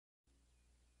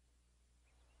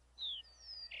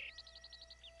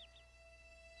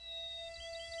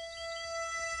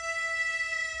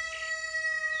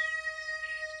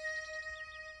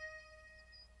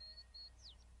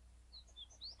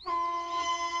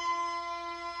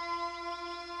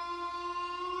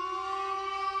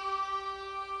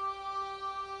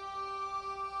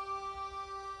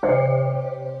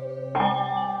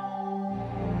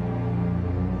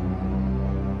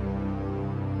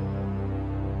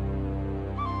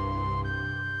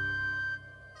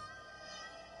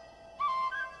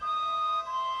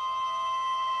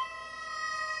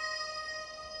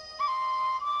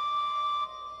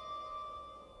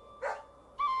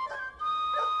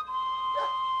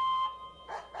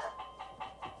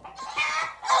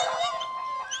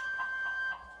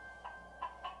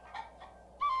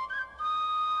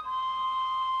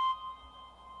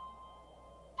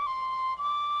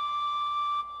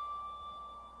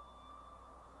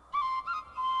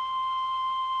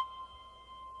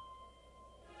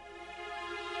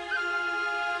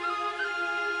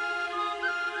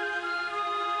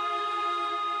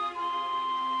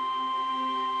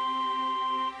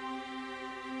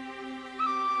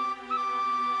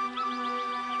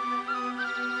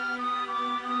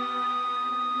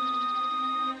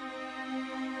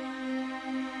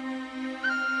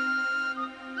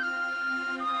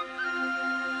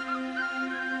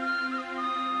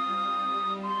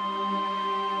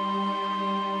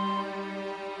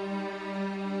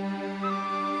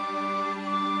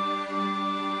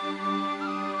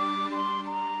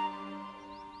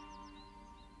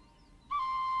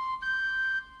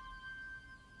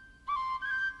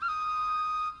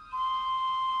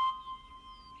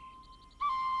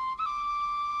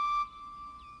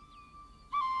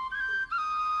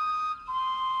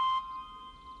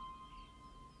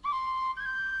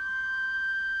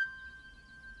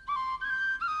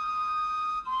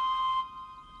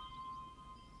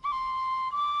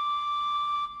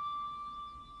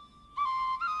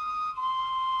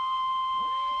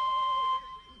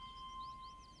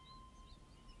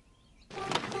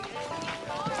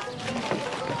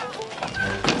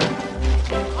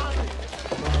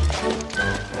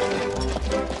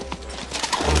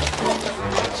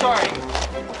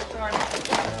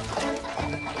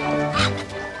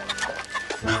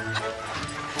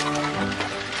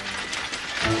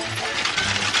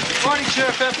Morning,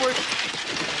 Sheriff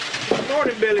Epworth.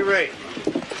 Morning, Billy Ray.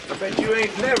 I bet you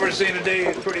ain't never seen a day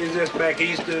as pretty as this back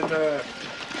east in,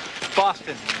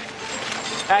 Boston.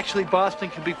 Actually, Boston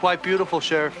can be quite beautiful,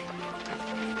 Sheriff.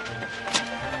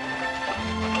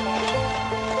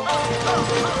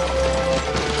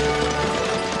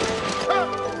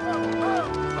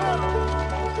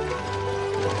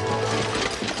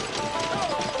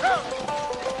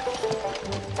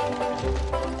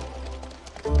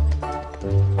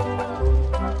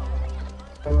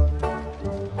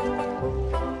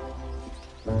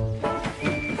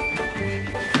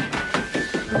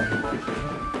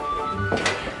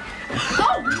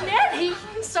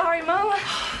 Sorry, Mama.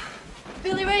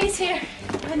 Billy Ray's here.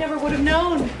 I never would have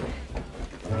known.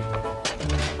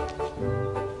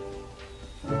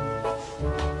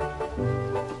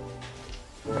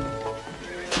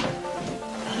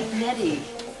 Nettie,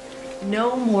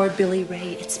 no more Billy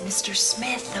Ray. It's Mr.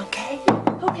 Smith, okay?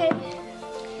 Okay.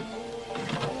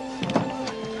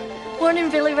 Morning,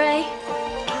 Billy Ray.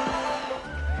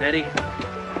 Nettie.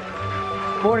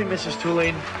 Morning, Mrs.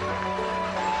 Tulane.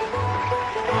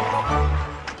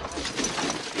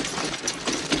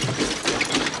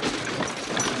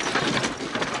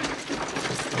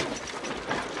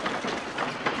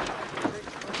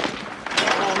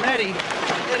 Nettie,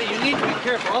 you need to be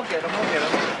careful. I'll get them.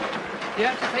 You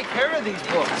have to take care of these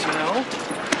books, you know?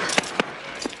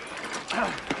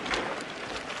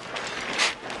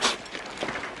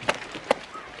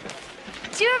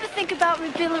 Do you ever think about me,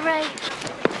 Billy Ray?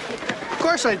 Of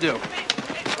course I do.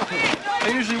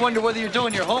 I usually wonder whether you're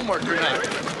doing your homework or not.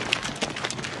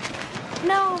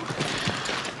 No.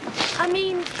 I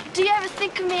mean, do you ever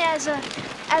think of me as a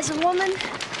woman?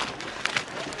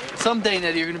 Someday,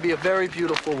 Nettie, you're going to be a very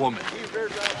beautiful woman.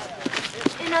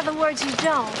 In other words, you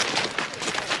don't.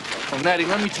 Well, Nettie,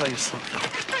 let me tell you something.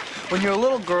 When you're a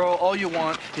little girl, all you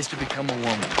want is to become a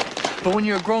woman. But when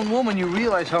you're a grown woman, you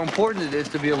realize how important it is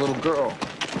to be a little girl.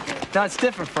 Now, it's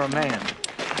different for a man.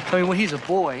 I mean, when he's a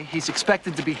boy, he's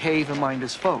expected to behave and mind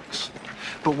his folks.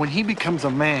 But when he becomes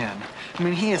a man, I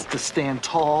mean, he has to stand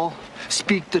tall,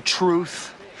 speak the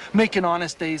truth, make an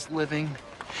honest day's living,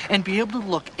 and be able to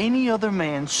look any other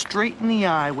man straight in the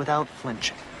eye without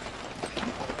flinching.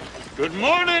 Good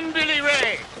morning, Billy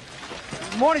Ray.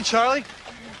 Good morning, Charlie.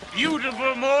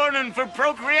 Beautiful morning for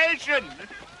procreation.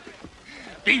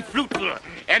 Be fruitful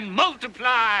and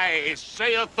multiply,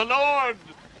 saith the Lord.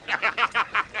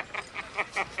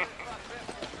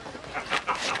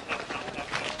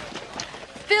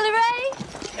 Billy Ray?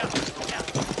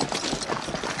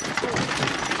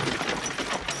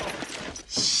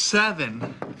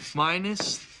 Seven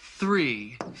minus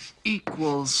 3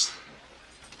 equals...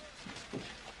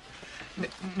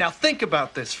 Now think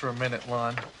about this for a minute,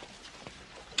 Lon.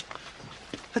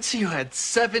 Let's say you had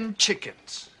 7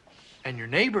 chickens, and your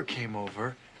neighbor came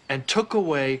over and took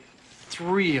away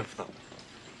 3 of them.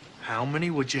 How many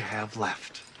would you have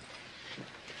left?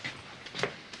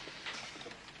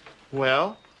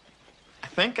 Well, I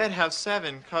think I'd have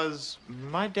 7, because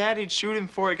my daddy'd shoot him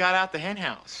before he got out the hen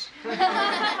house.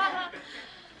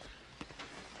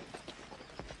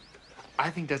 I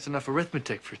think that's enough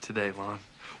arithmetic for today, Lon.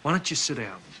 Why don't you sit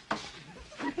down?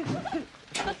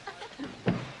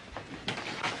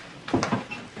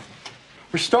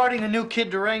 We're starting a new Kid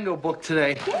Durango book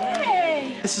today.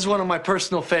 Yay! This is one of my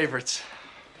personal favorites.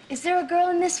 Is there a girl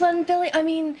in this one,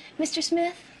 Mr.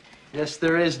 Smith? Yes,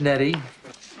 there is, Nettie.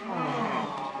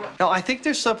 Now, I think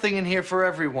there's something in here for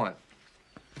everyone.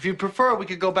 If you prefer, we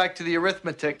could go back to the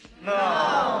arithmetic.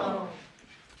 No.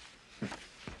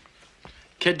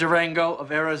 Kid Durango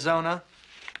of Arizona,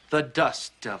 the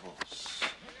Dust Devils.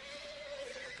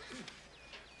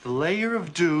 The layer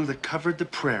of dew that covered the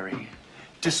prairie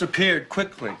disappeared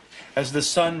quickly as the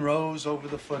sun rose over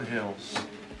the foothills.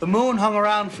 The moon hung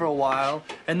around for a while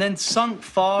and then sunk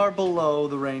far below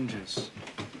the ranges.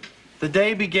 The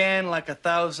day began like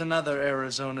 1,000 other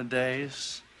Arizona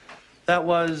days. That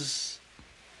was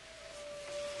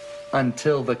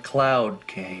until the cloud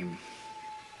came.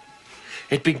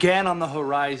 It began on the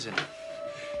horizon,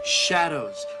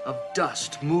 shadows of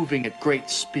dust moving at great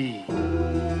speed,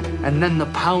 and then the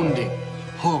pounding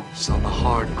hooves on the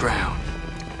hard ground.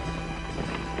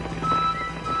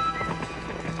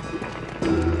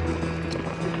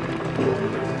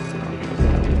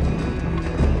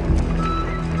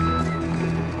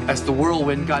 As the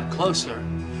whirlwind got closer,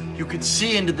 you could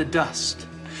see into the dust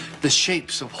the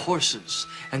shapes of horses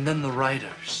and then the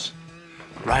riders.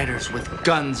 Riders with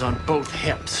guns on both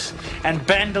hips and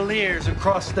bandoliers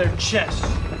across their chests.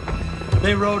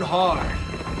 They rode hard.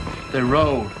 They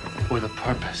rode with a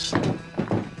purpose.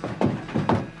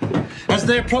 As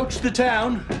they approached the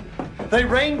town, They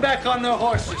reined back on their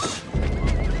horses.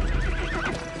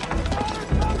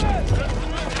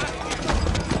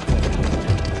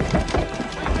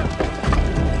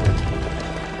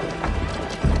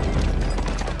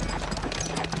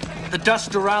 The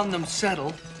dust around them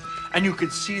settled, and you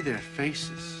could see their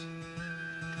faces.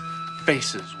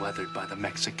 Faces weathered by the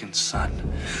Mexican sun.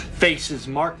 Faces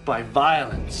marked by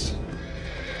violence.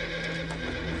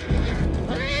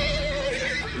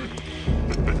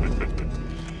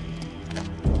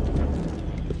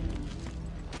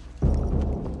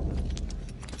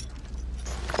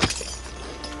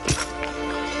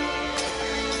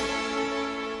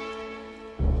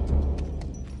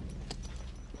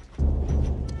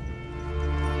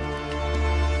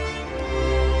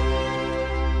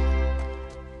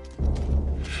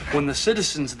 When the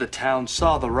citizens of the town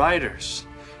saw the riders,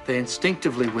 they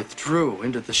instinctively withdrew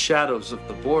into the shadows of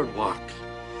the boardwalk.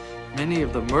 Many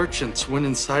of the merchants went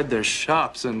inside their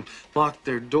shops and locked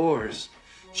their doors.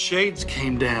 Shades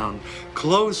came down,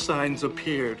 close signs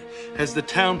appeared as the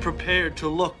town prepared to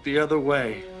look the other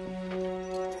way.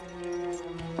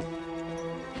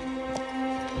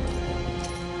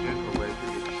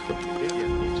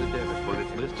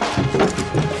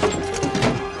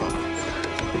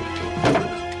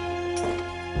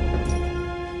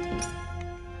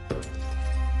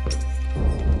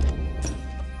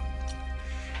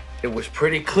 It was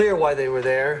pretty clear why they were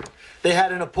there. They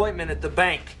had an appointment at the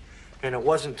bank, and it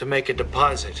wasn't to make a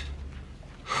deposit.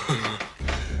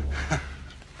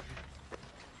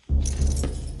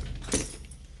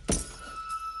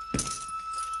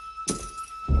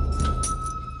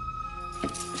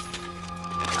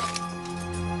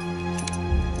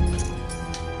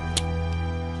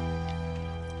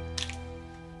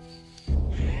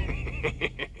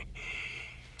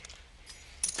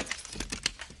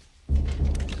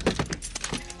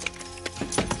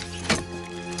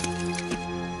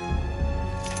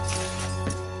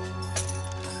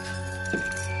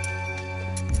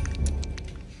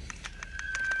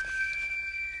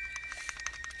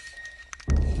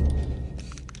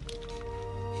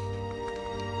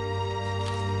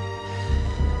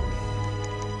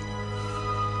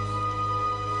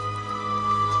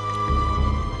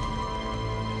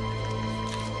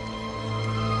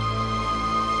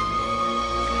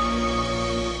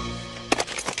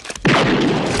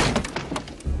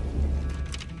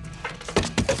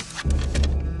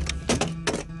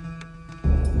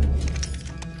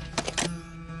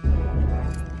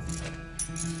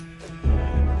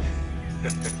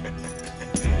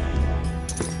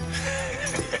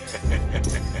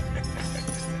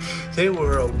 They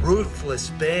were a ruthless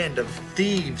band of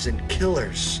thieves and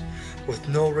killers with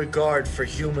no regard for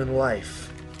human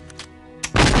life.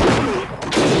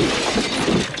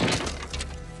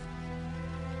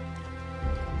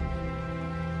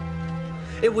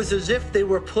 It was as if they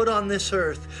were put on this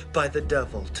earth by the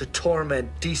devil to torment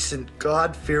decent,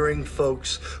 God-fearing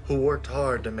folks who worked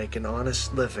hard to make an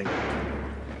honest living.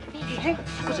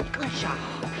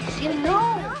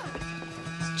 No.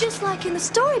 It's just like in the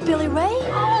story, Billy Ray.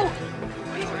 Oh!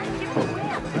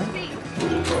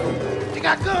 They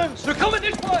got guns! They're coming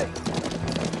this way!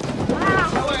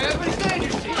 Wow! Everybody stand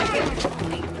your seats!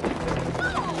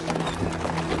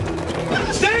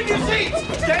 Stand your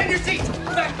seats! Stand your seats!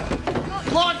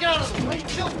 Come on, get out of the way!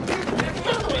 Chill!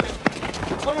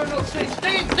 No, stay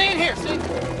in here!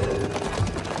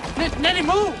 Nettie,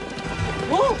 move!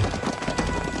 Move!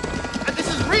 This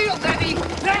is real, Nettie!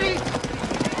 Nettie!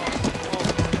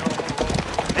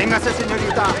 Véngase,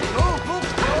 señorita! Move!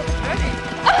 Nettie!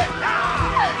 Hey,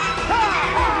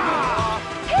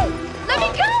 let me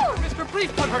go! Mister,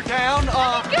 please put her down. Let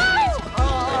me go!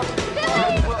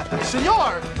 Billy!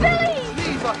 Senor! Billy!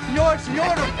 Please,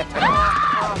 senor!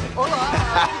 Hola!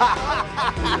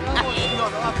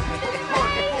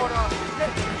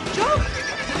 Jump!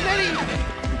 Nettie!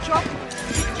 Jump!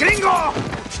 Gringo!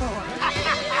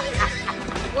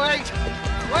 Wait!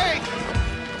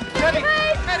 Nettie!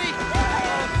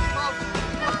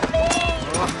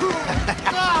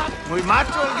 Muy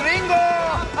macho el gringo!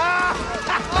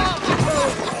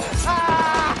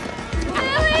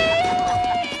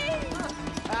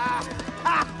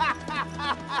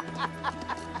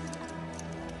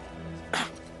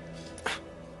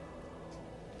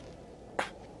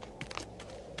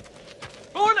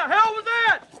 Who in the hell was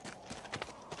that?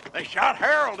 They shot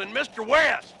Harold and Mr.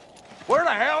 West. Where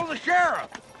the hell's the sheriff?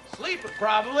 Sleeping,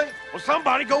 probably. Well,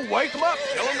 somebody go wake him up.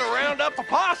 Tell him to round up a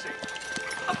posse.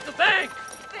 Up the bank.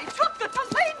 They took the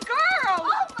Tulane girl!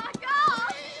 Oh, my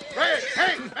God!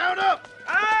 Hey, mount up.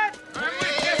 All right. I'm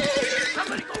with you.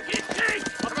 Somebody go get Jake.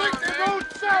 I think they rode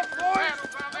south, boys.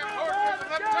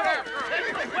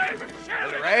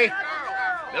 Ray?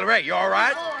 Billy Ray, you all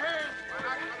right?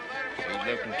 He's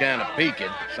looking kind of peaked.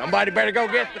 Somebody better go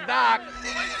get the doc.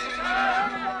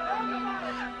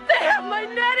 They have my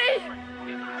Nettie!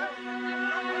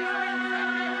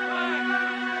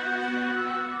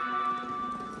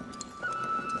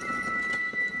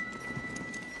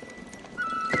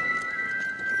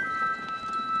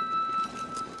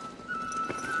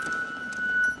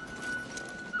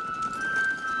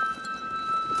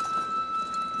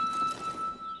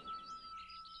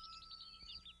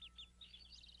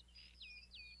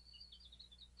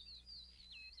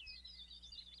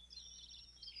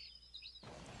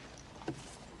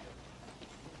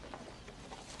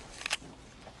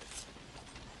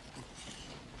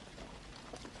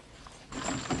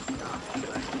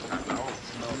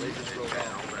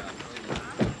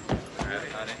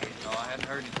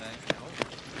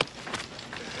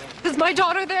 Is my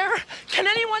daughter there? Can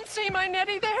anyone see my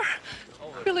Nettie there?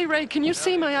 Billy Ray, can you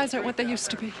see my eyes aren't what they used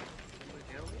to be?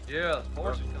 Yeah,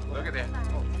 horses. Look at that.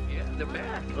 Yeah, the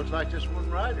back. Looks like just one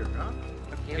rider, huh?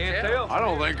 Can't tell. I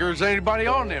don't think there's anybody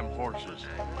on them horses.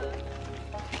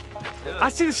 I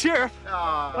see the sheriff.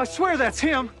 I swear that's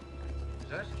him.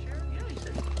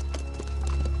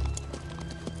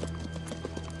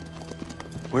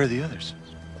 Where are the others?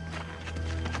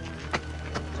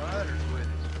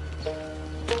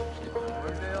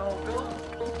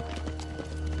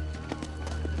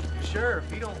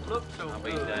 Sheriff, he don't look so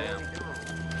good.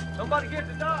 Somebody get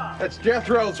the dog. That's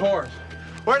Jethro's horse.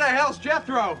 Where the hell's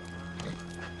Jethro?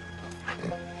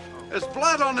 There's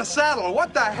blood on the saddle.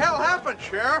 What the hell happened,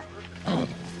 Sheriff?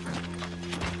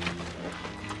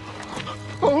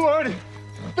 Oh, Lord.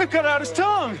 They cut out his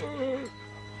tongue.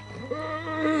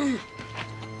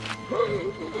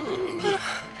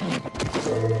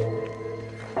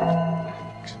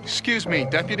 Excuse me,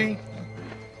 Deputy.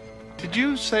 Did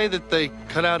you say that they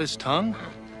cut out his tongue?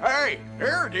 Hey,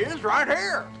 here it is, right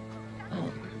here.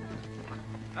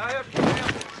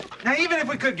 Now, even if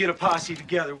we could get a posse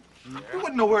together, we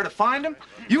wouldn't know where to find him.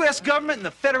 U.S. government and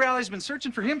the federales been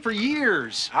searching for him for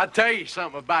years. I'll tell you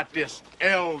something about this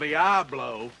El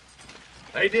Diablo.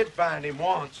 They did find him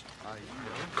once.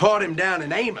 Caught him down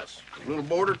in Amos, a little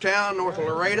border town north of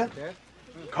Laredo.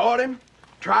 Caught him,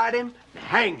 tried him, and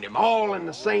hanged him all in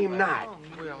the same night.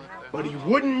 But he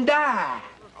wouldn't die.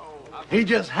 He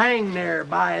just hung there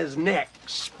by his neck,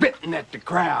 spitting at the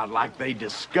crowd like they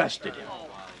disgusted him.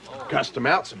 Cussed him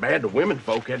out so bad the women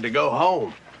folk had to go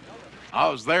home. I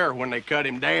was there when they cut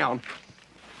him down.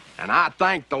 And I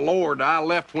thank the Lord I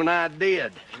left when I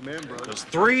did. Because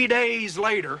 3 days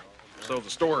later, so the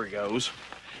story goes,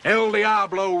 El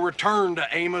Diablo returned to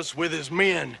Amos with his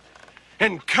men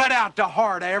and cut out the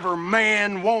heart of every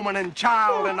man, woman, and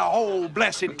child in the whole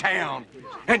blessed town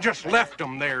and just left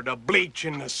them there to bleach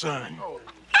in the sun.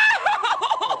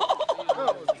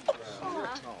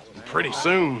 Pretty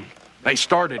soon, they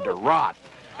started to rot.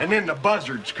 And then the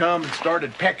buzzards come and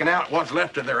started pecking out what's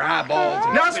left of their eyeballs.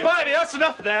 Now, Spidey, that's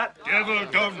enough of that. Devil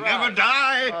don't never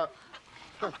die.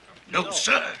 No,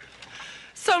 sir.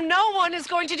 So no one is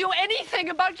going to do anything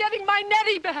about getting my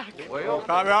Nettie back.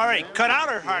 Probably already cut out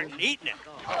her heart and eaten it.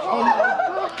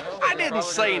 I didn't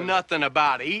say nothing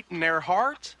about eating their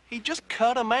hearts. He just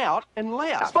cut them out and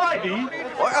left. Spidey!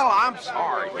 Well, I'm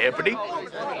sorry, Deputy.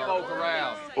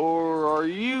 Or are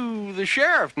you the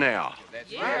sheriff now?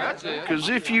 Because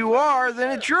if you are,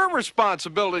 then it's your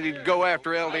responsibility to go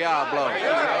after El Diablo.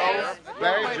 What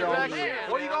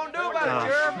are you going to do about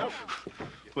it, Sheriff?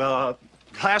 Well,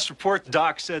 last report, the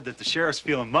doc said that the sheriff's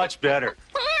feeling much better.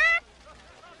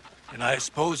 And I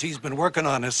suppose he's been working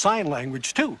on his sign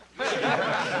language, too.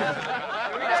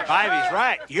 Spivey's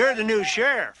right. You're the new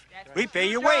sheriff. We pay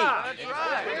your wage.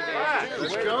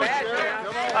 Let's go, Sheriff.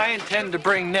 Come on. I intend to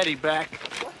bring Nettie back.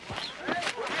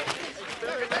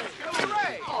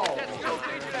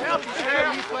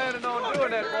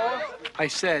 I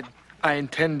said I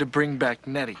intend to bring back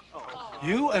Nettie.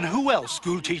 You and who else,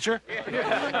 school teacher?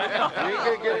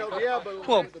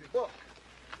 Well,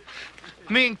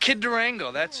 me and Kid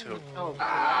Durango, that's who.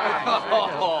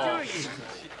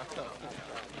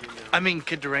 I mean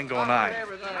Kid Durango and I.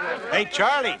 Hey,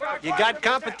 Charlie, you got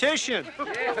competition.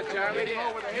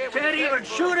 Can't even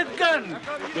shoot a gun,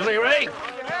 Billy Ray.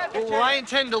 Well, I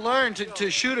intend to learn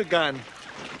to shoot a gun.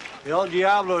 El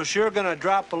Diablo's sure gonna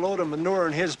drop a load of manure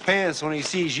in his pants when he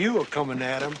sees you coming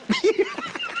at him.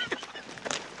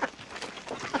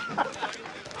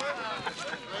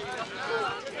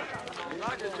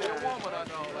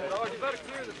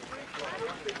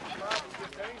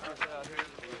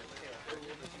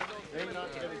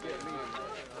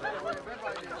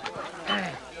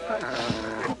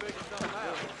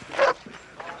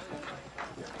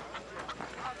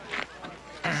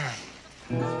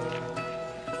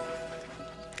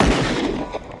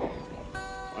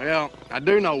 Well, I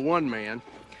do know one man.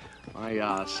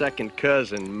 My second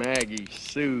cousin, Maggie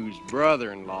Sue's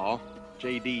brother-in-law,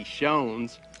 J.D.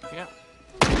 Shones. Yeah.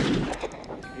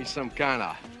 He's some kind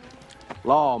of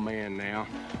lawman now,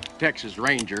 Texas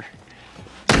Ranger.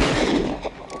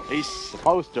 He's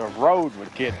supposed to have rode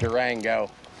with Kid Durango.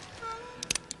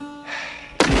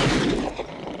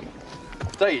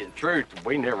 Tell you the truth,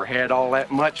 we never had all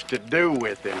that much to do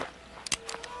with him.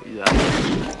 He's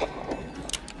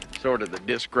sort of the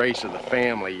disgrace of the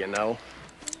family, you know.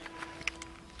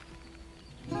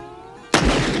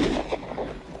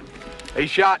 He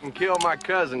shot and killed my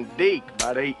cousin Deke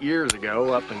about 8 years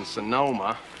ago up in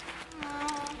Sonoma.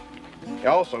 He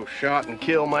also shot and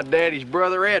killed my daddy's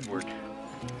brother Edward.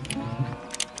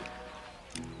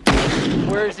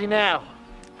 Where is he now?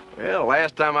 Well,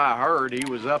 last time I heard, he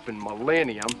was up in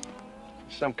Millennium.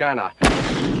 Some kind of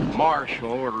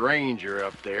marshal or ranger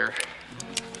up there.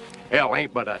 Hell,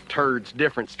 ain't but a turd's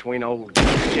difference between old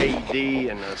J.D.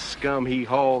 and the scum he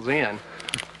hauls in.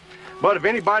 But if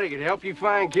anybody could help you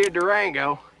find Kid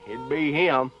Durango, it'd be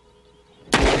him.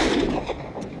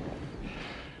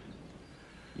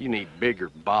 You need bigger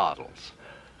bottles.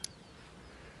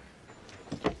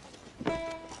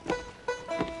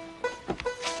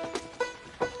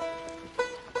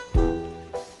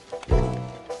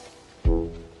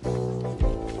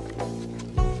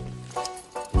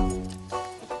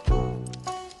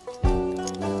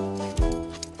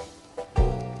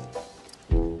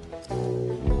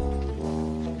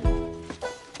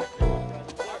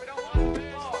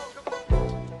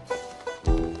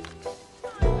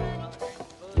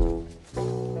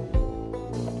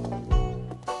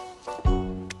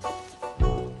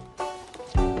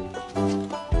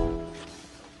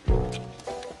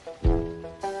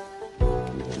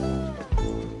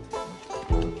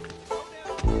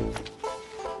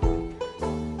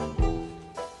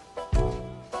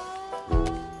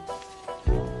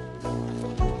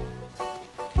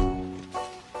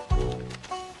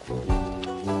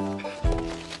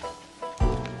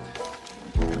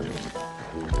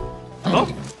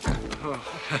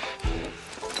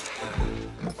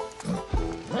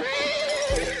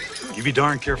 You be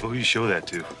darn careful who you show that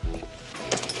to.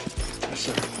 Yes,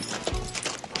 sir.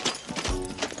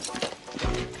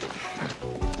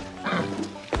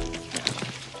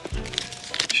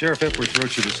 Sheriff Epworth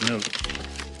wrote you this note.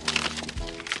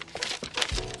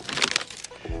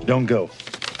 Don't go.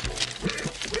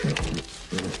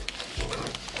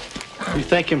 You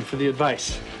thank him for the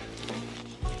advice.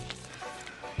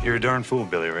 You're a darn fool,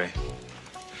 Billy Ray.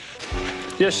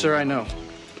 Yes, sir, I know.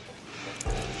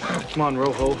 Come on,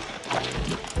 Rojo.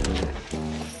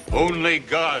 Only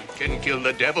God can kill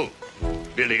the devil,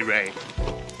 Billy Ray.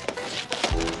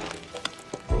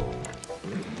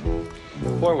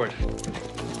 Forward.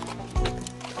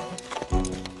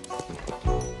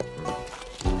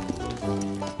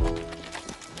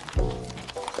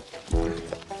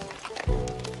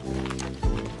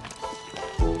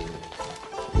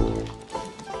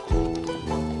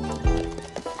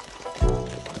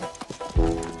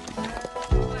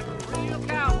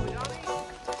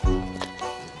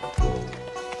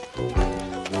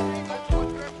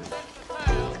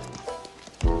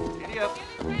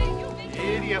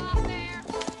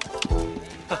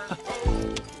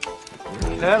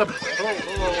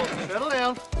 Settle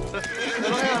down.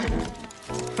 Settle down.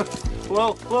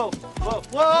 Whoa, whoa, whoa,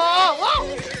 whoa,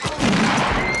 whoa!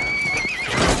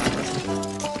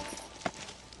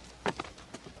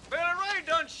 Billy Ray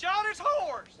done shot his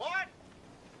horse. What?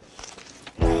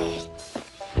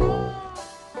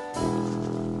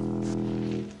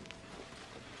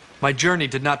 My journey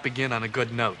did not begin on a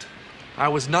good note. I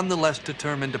was nonetheless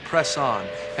determined to press on,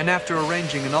 and after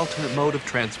arranging an alternate mode of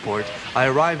transport, I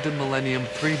arrived in Millennium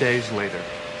 3 days later.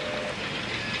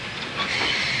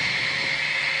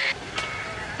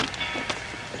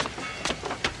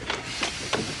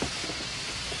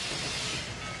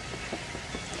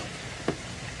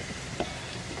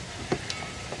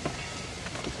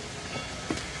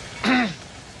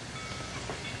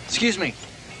 Excuse me.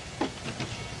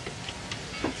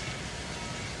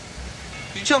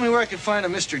 Could you tell me where I can find a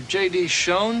Mr. J.D.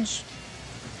 Shones?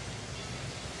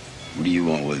 What do you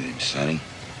want with him, Sonny?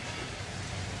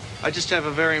 I just have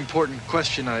a very important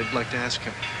question I'd like to ask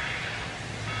him.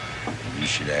 You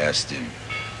should have asked him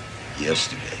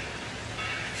yesterday.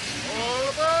 All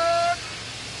aboard!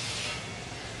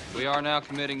 We are now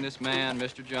committing this man,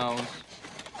 Mr. Jones,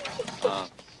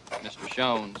 Mr.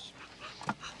 Shones,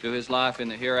 to his life in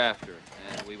the hereafter,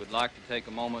 and we would like to take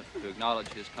a moment to acknowledge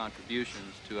his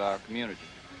contributions to our community.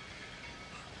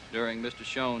 During Mr.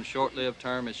 Shones' short-lived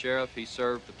term as sheriff, he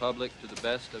served the public to the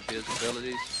best of his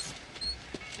abilities.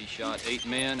 He shot 8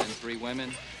 men and 3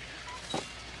 women,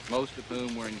 most of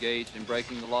whom were engaged in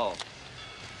breaking the law.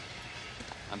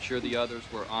 I'm sure the others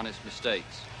were honest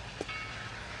mistakes.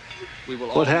 We will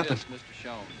What all happened? miss Mr.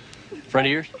 Schoen. Friend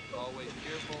of yours? Always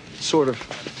cheerful. Sort of.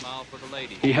 Had a smile for the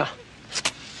ladies. Yeah.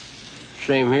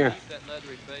 Same here. That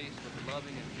leathery face was a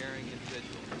loving and caring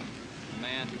individual. A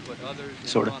man who put others in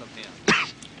Sort of. front of him.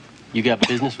 You got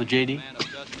business with JD? A man of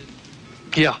justice.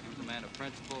 Yeah. A man of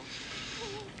principle.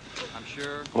 I'm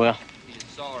sure Well, he is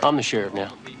sorry I'm the sheriff now.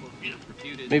 for people who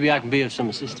reputed Maybe I can be of some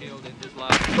assistance. killed in his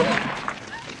life.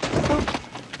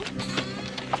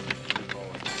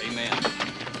 Amen.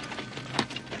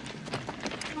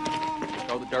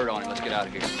 Throw the dirt on him. Let's get out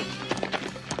of here.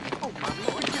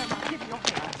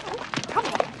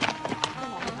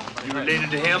 You related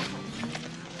to him?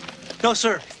 No,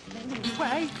 sir.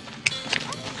 Way.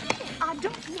 I don't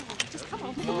know. Just come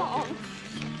on, move along.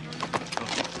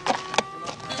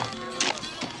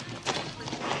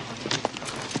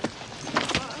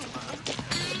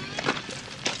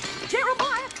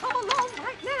 Jeremiah, come along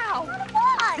right now.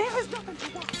 What? There is nothing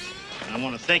to watch. I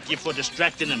want to thank you for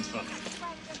distracting him from me.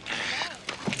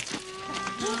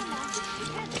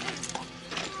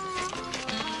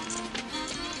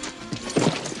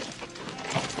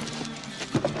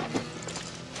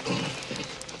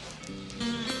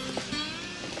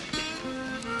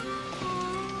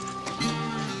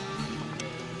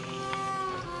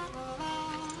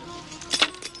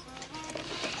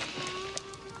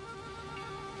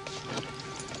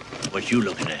 What you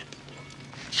looking at?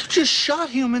 You just shot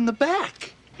him in the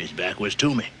back. His back was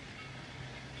to me.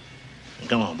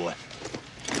 Come on, boy.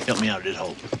 Help me out of this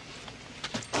hole.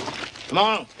 Come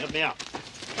on, help me out.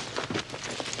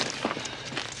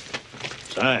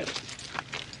 It's all right.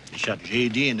 He shot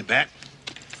J.D. in the back.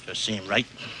 Just seemed right.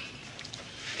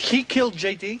 He killed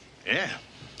J.D.? Yeah.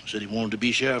 Said he wanted to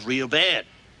be sheriff real bad.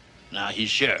 Now he's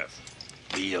sheriff.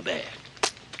 Real bad.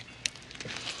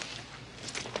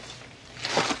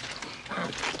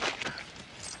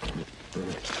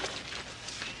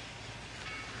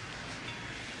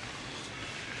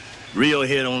 Rio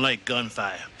here don't like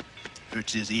gunfire.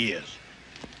 Hurts his ears.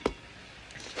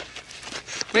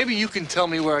 Maybe you can tell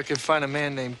me where I can find a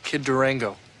man named Kid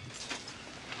Durango.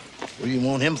 What do you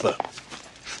want him for?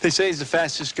 They say he's the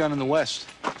fastest gun in the West.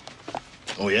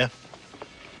 Oh, yeah?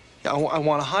 Yeah, I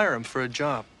want to hire him for a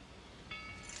job.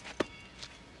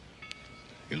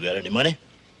 You got any money?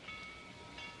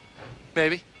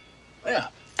 Maybe. Yeah.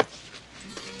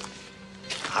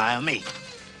 Hire me.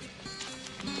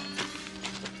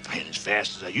 I ain't as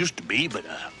fast as I used to be, but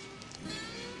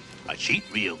I cheat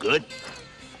real good.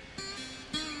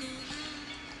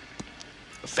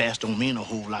 But fast don't mean a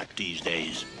whole lot these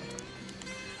days.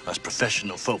 Us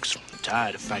professional folks are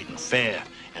tired of fighting fair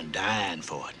and dying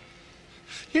for it.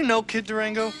 You know Kid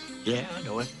Durango? Yeah, I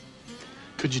know it.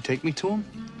 Could you take me to him?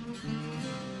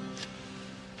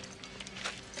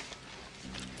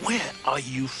 Where are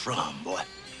you from, boy?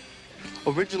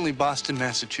 Originally Boston,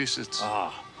 Massachusetts.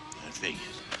 Ah, that figures.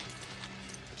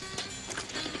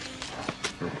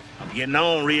 I'm getting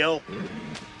on, Rio.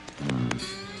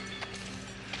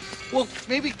 Well,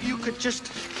 maybe you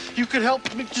could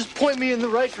help me, just point me in the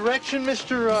right direction,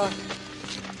 Mr.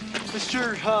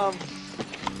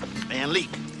 Van Leek.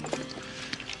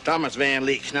 Thomas Van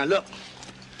Leek. Now, look,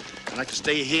 I'd like to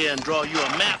stay here and draw you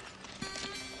a map.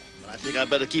 But I think I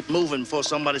better keep moving before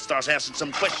somebody starts asking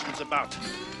some questions about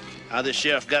how this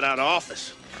sheriff got out of office.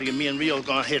 Figure me and Rio are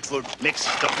gonna head for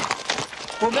Mexico.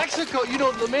 Well, Mexico, you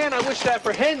know, the man I wish to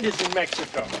apprehend is in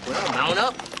Mexico. Well, mount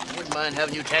up. I wouldn't mind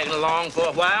having you tagging along for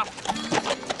a while.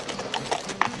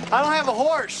 I don't have a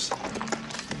horse.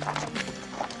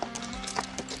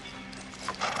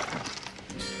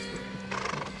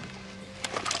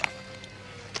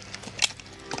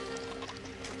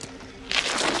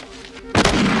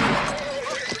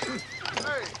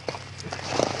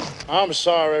 I'm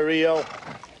sorry, Rio.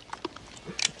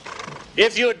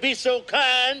 If you would be so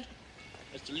kind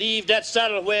as to leave that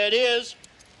saddle where it is,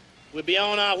 we'll be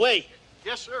on our way.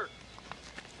 Yes, sir.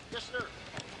 Yes, sir.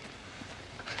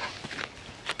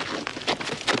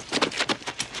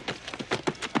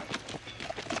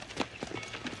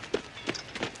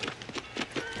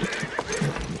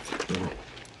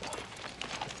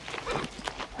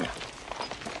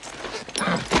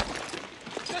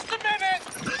 Just a minute.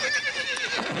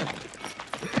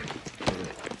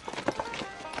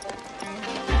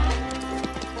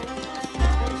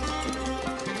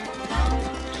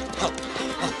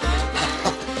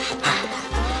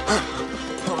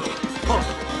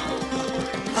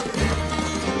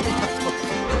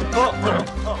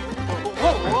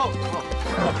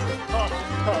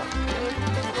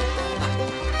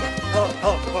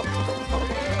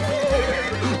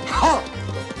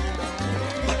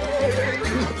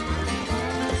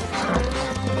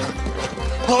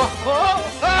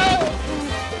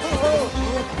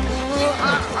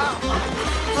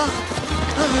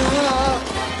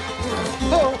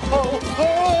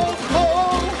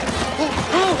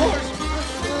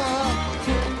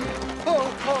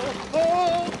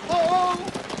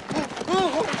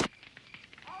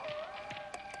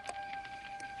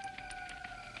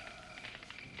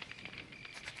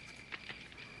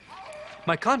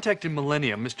 My contact in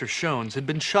Millennium, Mr. Shones, had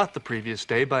been shot the previous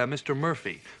day by a Mr.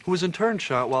 Murphy, who was in turn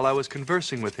shot while I was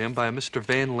conversing with him by a Mr.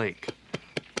 Van Leek.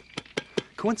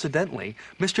 Coincidentally,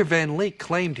 Mr. Van Leek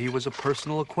claimed he was a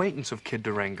personal acquaintance of Kid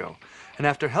Durango, and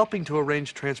after helping to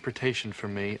arrange transportation for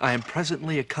me, I am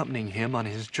presently accompanying him on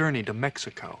his journey to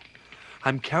Mexico.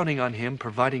 I'm counting on him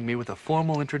providing me with a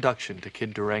formal introduction to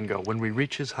Kid Durango when we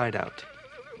reach his hideout.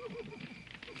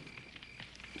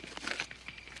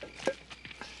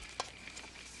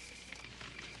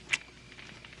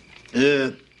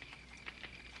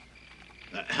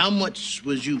 How much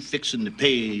was you fixing to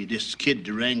pay this Kid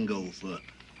Durango for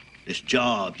this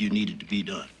job you needed to be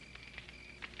done?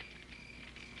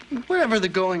 Whatever the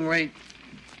going rate,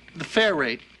 the fair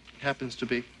rate happens to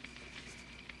be.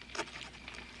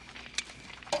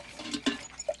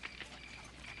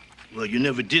 Well, you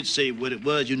never did say what it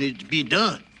was you needed to be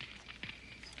done.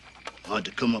 Hard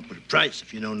to come up with a price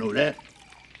if you don't know that.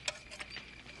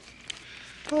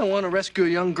 I want to rescue a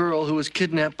young girl who was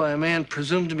kidnapped by a man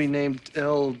presumed to be named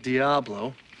El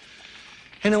Diablo.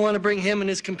 And I want to bring him and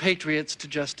his compatriots to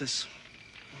justice.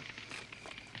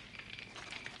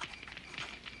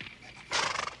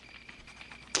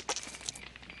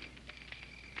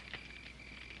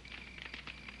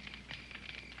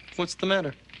 What's the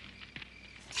matter?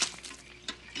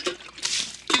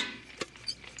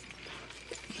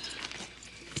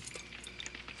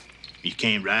 You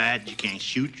can't ride, you can't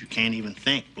shoot, you can't even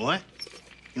think, boy.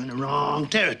 You're in the wrong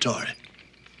territory.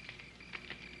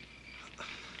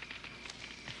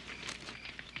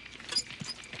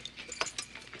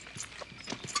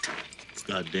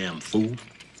 Goddamn fool.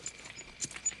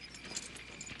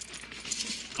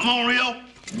 Come on, Rio.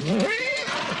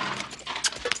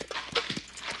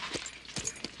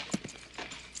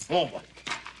 Come on, boy.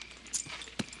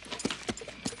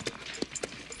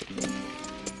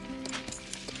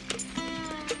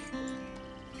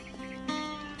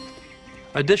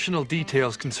 Additional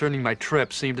details concerning my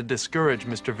trip seemed to discourage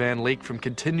Mr. Van Leek from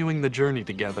continuing the journey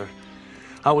together.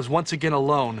 I was once again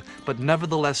alone, but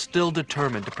nevertheless still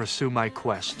determined to pursue my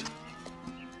quest.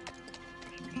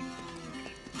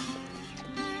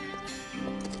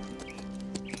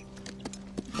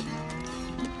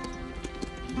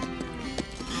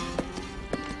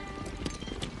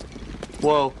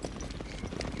 Whoa.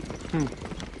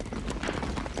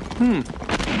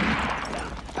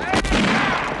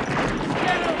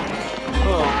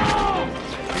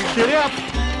 Get up!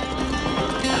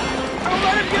 Don't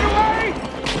let him get away!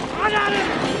 I got him!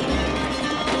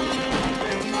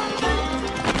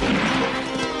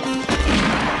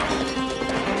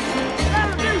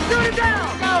 Down, dude, shoot him down!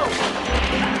 Go!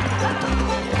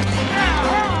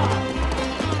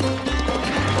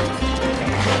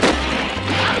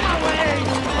 Out of my way!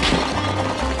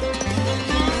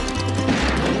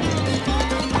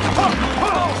 Ho,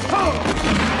 ho, ho!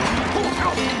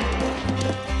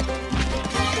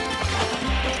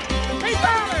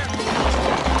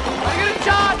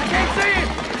 John, I can't see him!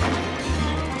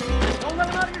 Don't let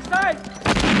him out of your sight!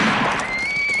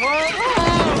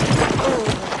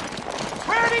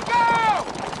 Where'd he go?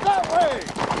 That way!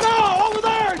 No, over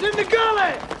there! It's in the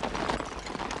gully!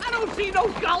 I don't see no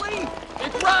gully!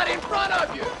 It's right in front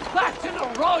of you! That's an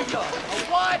arroyo! A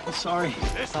what? I'm sorry.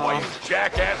 This way, you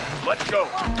jackass! Let's go!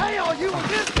 Hell, you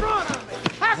was in front of me!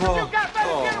 How come you got back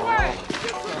to get away? You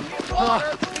couldn't get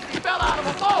water! He fell out of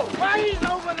a boat! Why he's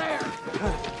over there?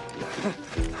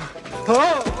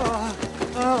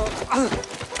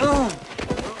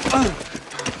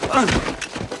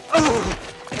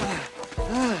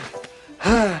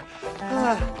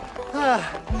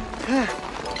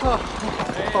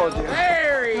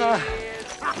 There he is!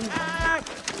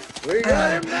 We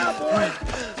got him now, boys!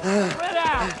 Spread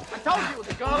out! I told you it was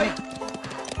a gully!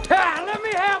 Ha! Let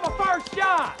me have a first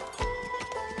shot!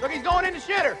 Look, he's going in the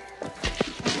shitter!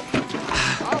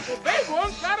 Awful big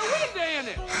one, got a window in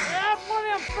it. Yeah, that's one of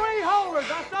them freeholders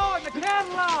I saw in the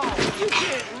catalog. You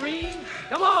can't read.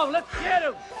 Come on, let's get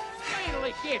him. Wait till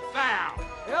he gets found.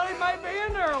 Hell, he may be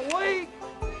in there a week.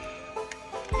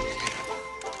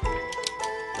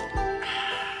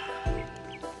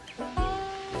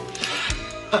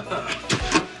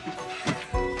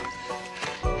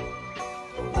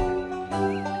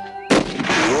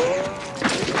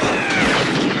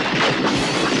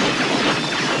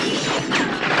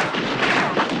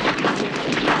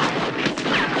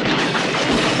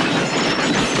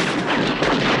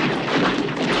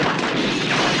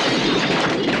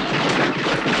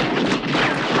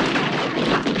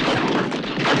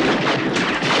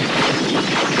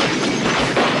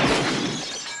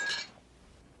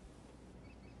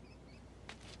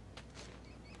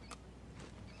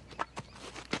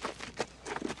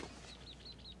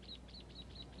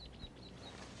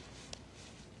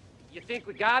 You think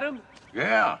we got him?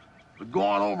 Yeah, but go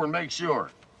on over and make sure.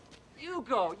 You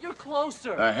go. You're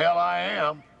closer. The hell I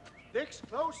am. Dick's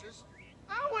closest.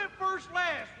 I went first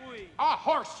last week. Oh,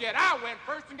 horse shit. I went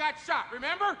first and got shot,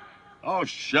 remember? Oh,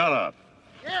 shut up.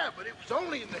 Yeah, but it was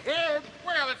only in the head.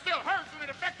 Well, it still hurts and it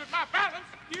affected my balance.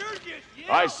 You're just yelling.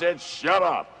 I said shut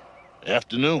up.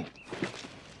 Afternoon.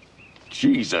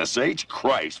 Jesus H.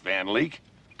 Christ, Van Leek.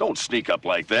 Don't sneak up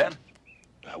like that.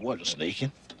 I wasn't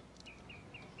sneaking.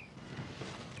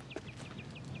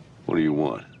 What do you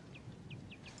want?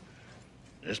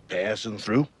 Just passing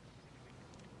through.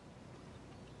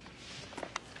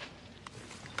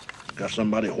 Got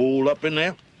somebody holed up in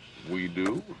there? We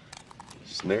do.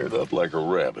 Snared up like a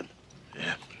rabbit.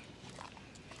 Yeah.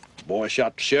 Boy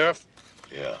shot the sheriff?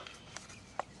 Yeah.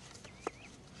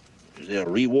 Is there a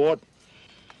reward?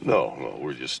 No,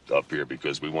 we're just up here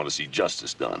because we want to see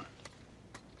justice done.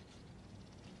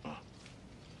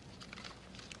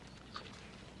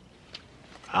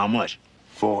 How much?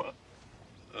 For,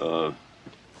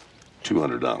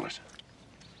 $200.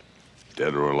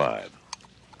 Dead or alive.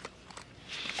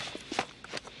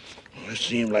 Well, it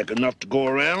seemed like enough to go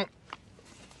around.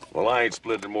 Well, I ain't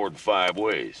splitting it more than 5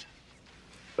 ways.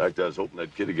 In fact, I was hoping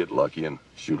that kid'd get lucky and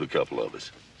shoot a couple of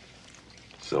us.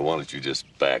 So why don't you just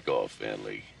back off, Van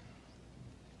Leek?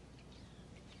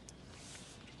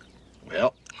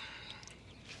 Well,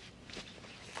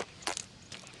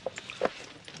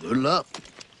 good luck.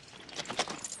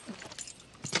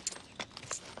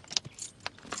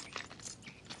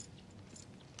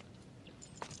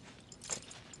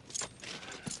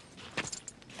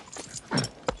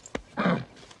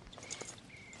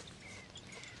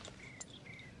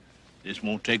 This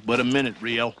won't take but a minute,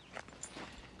 Rio.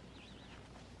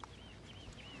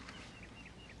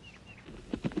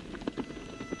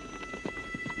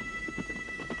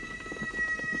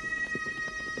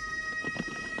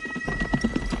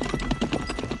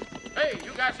 Hey,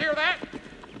 you guys hear that?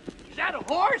 Is that a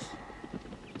horse?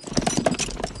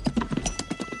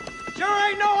 Sure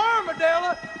ain't no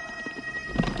armadillo.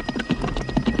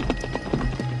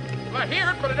 Well, I hear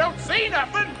it, but I don't see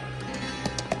nothing.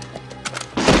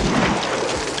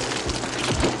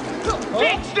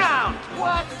 Jake's down!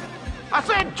 What? I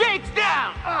said Jake's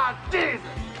down! Ah, Jesus!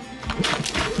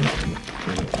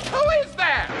 Who is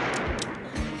that?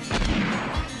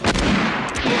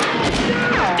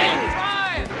 Jake's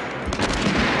fine!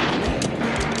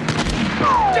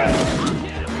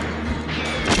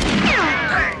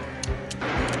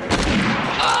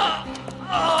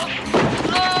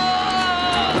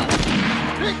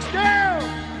 Dick's down.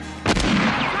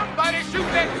 Somebody shoot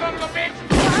that son of a bitch!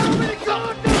 How many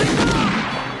guns do we got?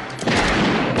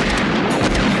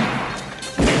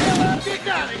 Hell up, get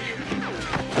out of here.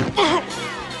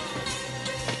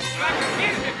 I can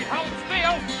get him if he holds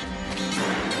still.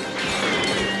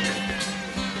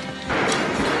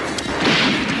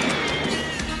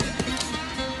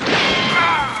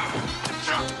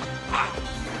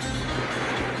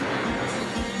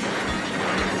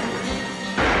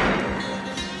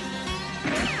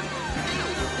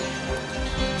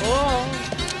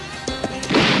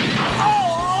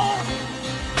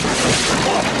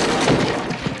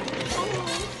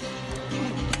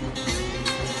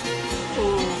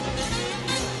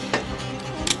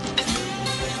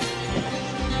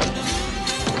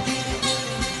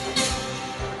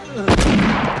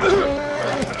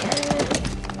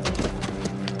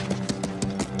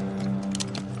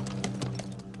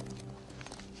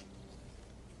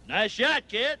 Nice shot,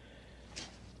 kid.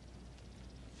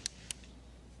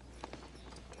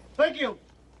 Thank you.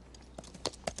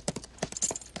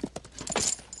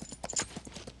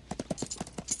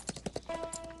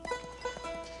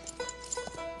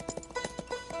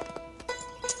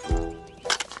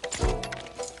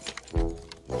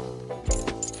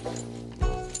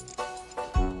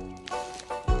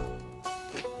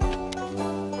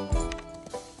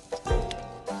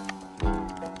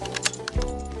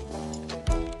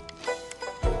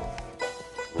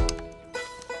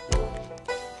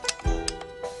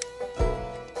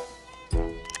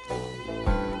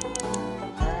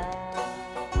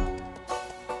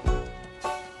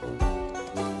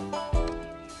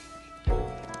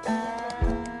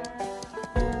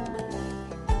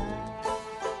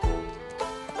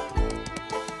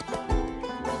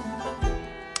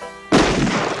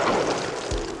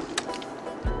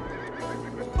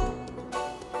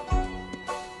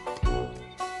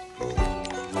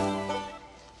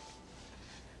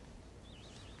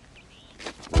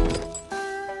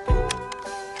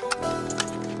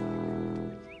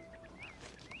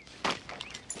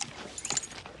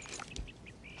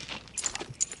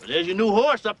 There's your new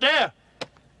horse up there.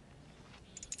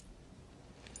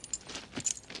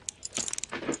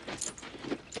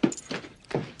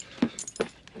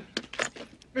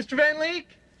 Mr. Van Leek?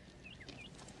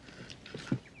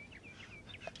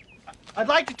 I'd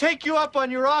like to take you up on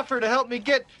your offer to help me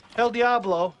get El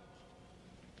Diablo.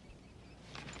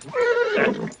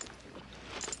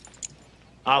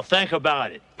 I'll think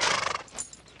about it.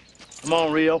 Come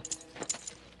on, Rio.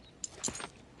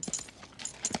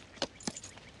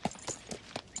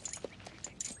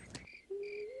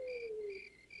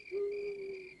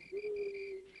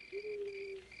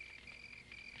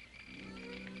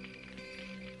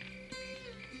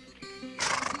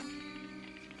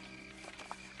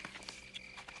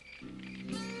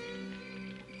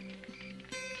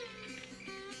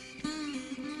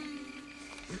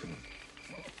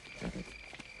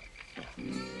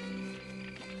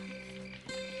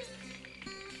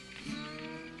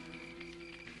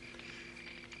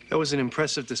 That was an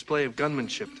impressive display of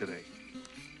gunmanship today.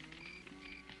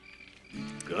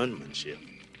 Gunmanship?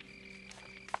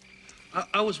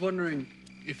 I was wondering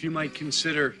if you might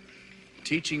consider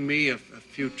teaching me a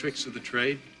few tricks of the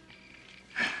trade.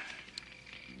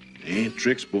 They ain't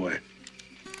tricks, boy.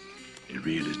 They're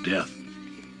real as death.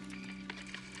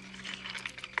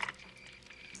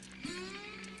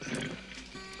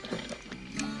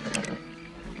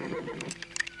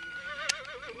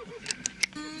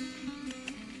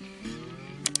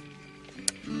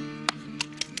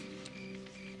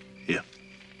 Here.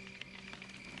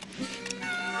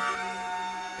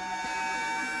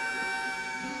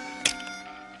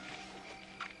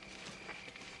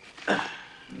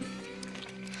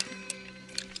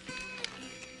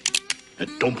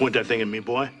 Don't point that thing at me,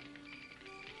 boy.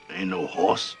 I ain't no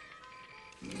horse.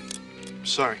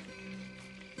 Sorry.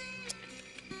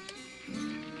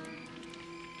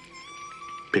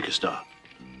 Pick a star.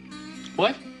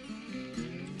 What?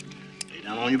 Lay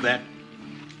down on your back.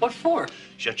 What for?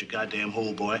 Shut your goddamn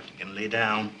hole, boy, and lay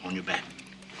down on your back.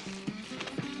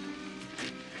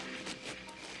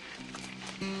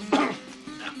 Now,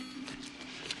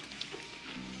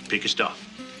 pick a star.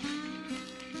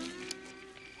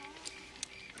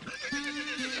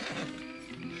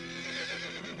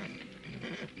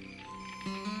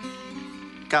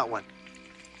 Got one.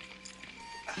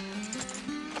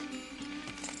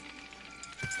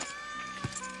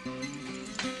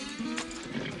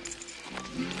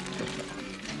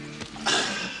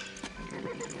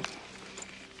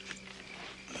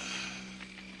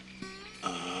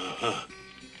 Uh-huh.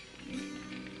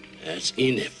 That's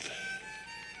Enif.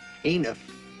 Enif?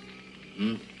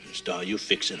 Hmm? The star you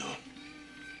fixing on.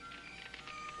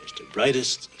 It's the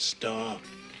brightest star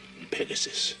in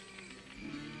Pegasus.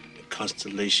 The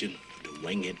constellation of the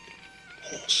winged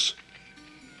horse.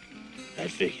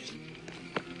 That figures.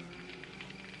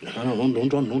 No,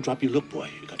 don't drop your look, boy.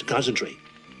 You got to concentrate.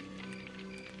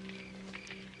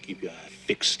 Keep your eye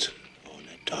fixed on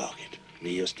that target.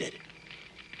 Real steady.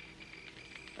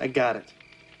 I got it.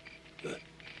 Good.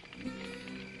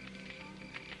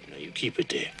 Now you keep it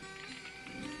there.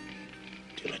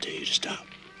 Till I tell you to stop.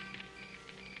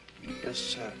 Yes,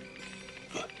 sir.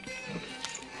 Good.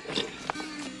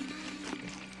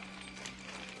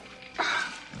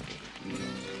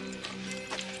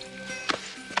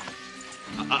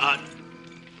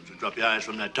 Don't you drop your eyes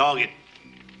from that target.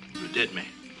 You're a dead man.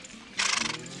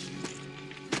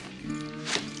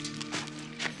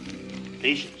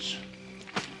 Patience.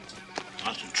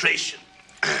 Concentration.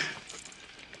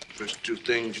 First two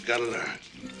things you gotta learn.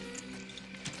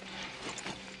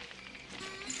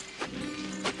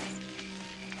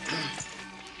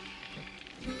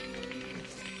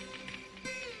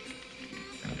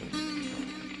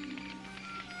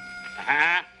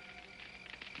 Uh-huh.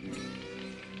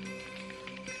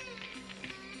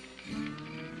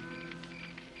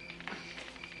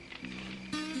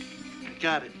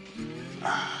 Got it.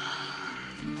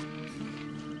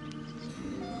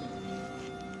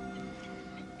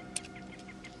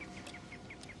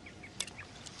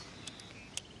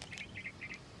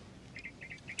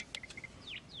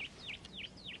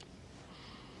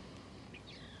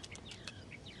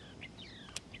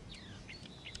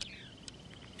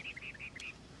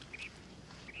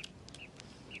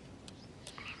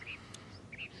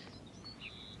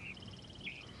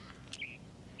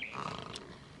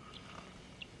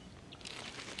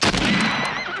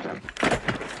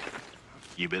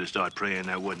 You better start praying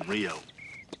that wasn't Rio.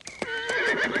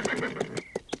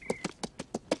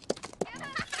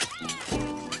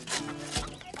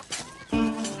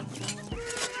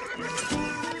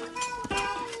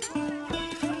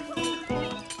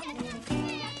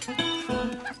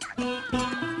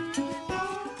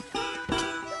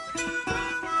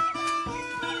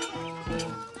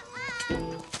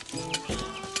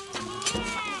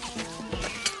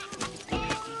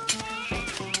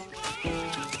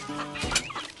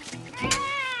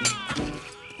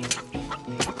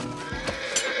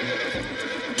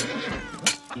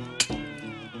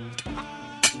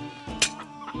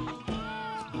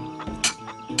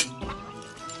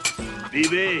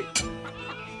 BB.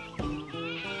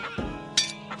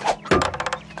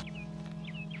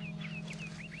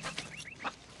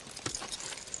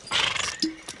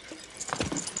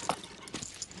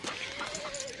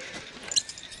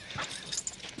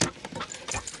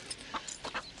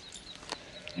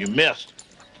 You missed.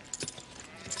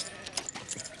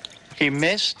 He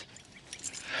missed?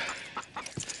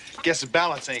 Guess the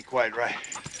balance ain't quite right.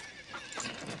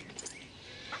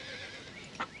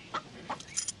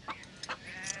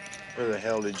 Where the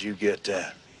hell did you get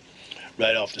that?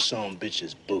 Right off the son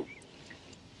bitch's boot.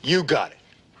 You got it.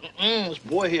 This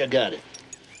boy here got it.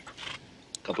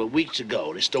 A couple of weeks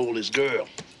ago, they stole his girl.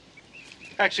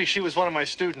 Actually, she was one of my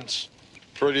students.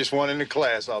 Prettiest one in the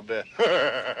class, I'll bet.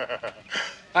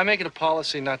 I make it a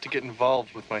policy not to get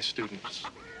involved with my students.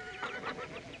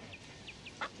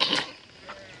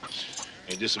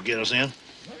 Hey, this'll get us in?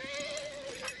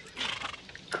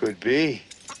 Could be.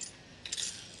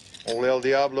 Old El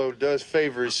Diablo does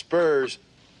favor his spurs.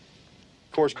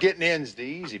 Of course, getting in's the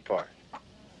easy part.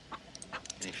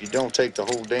 And if you don't take the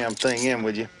whole damn thing in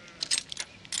with you,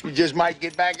 you just might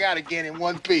get back out again in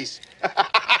one piece.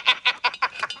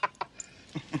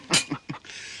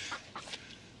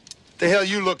 The hell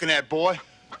you looking at, boy?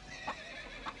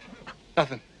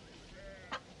 Nothing.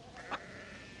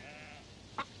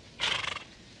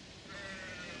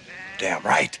 Damn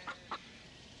right.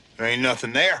 There ain't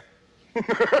nothing there.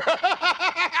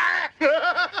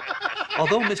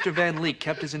 Although Mr. Van Leek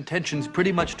kept his intentions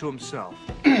pretty much to himself,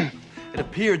 it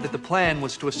appeared that the plan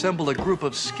was to assemble a group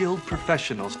of skilled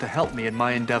professionals to help me in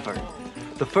my endeavor.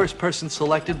 The first person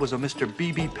selected was a Mr.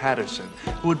 B.B. Patterson,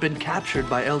 who had been captured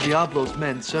by El Diablo's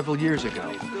men several years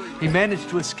ago. He managed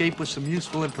to escape with some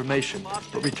useful information,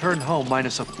 but returned home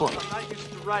minus a foot. I'm not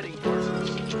used to riding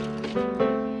horses.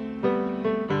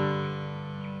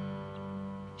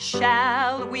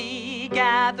 Shall we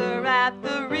gather at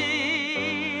the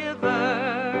river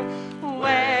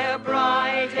where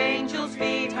bright angels'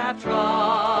 feet have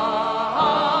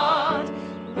trod,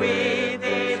 with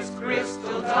its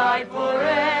crystal tide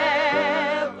forever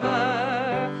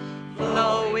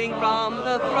flowing from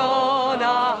the throne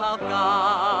of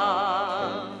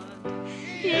God?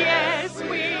 Yes,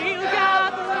 we'll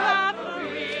gather at the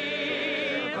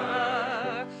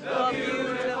river, the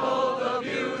beautiful, the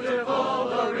beautiful,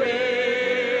 the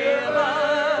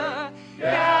river,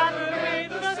 gather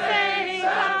with the saints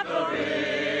at the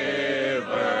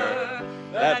river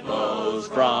that flows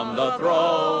from the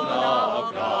throne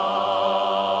of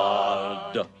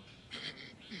God.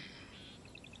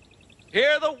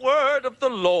 Hear the word of the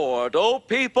Lord, O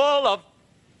people of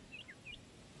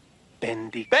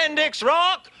Bendix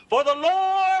Rock, for the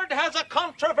Lord has a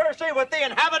controversy with the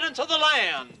inhabitants of the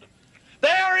land.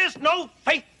 There is no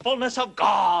faithfulness of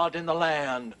God in the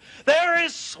land. There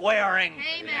is swearing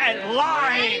and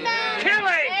lying,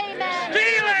 killing,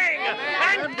 stealing,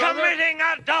 and committing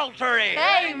adultery.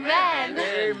 Amen.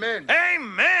 Amen.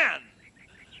 Amen.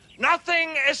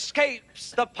 Nothing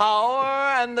escapes the power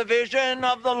and the vision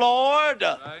of the Lord.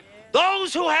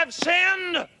 Those who have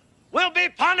sinned will be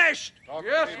punished.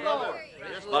 Yes, Lord.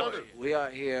 But we are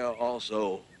here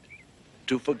also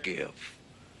to forgive,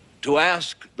 to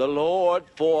ask the Lord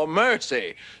for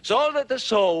mercy, so that the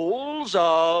souls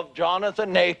of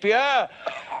Jonathan Napier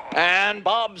and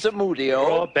Bob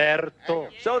Zamudio, Roberto,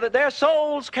 so that their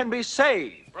souls can be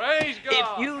saved. Praise God. If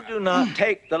you do not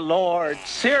take the Lord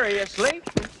seriously,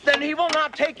 then he will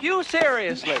not take you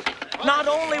seriously. Not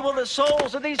only will the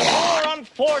souls of these poor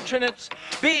unfortunates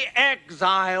be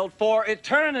exiled for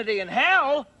eternity in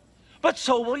hell, but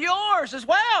so will yours as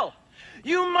well.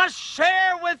 You must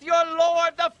share with your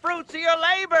Lord the fruits of your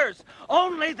labors.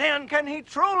 Only then can he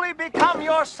truly become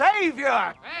your Savior.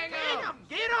 Hang on.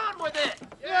 Get on with it.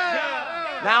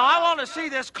 Yeah. Now, I want to see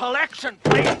this collection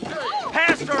plate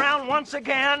passed around once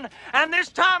again, and this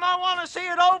time I want to see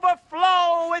it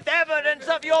overflow with evidence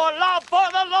of your love for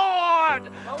the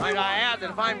Lord. Might I add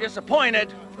that if I'm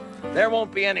disappointed, there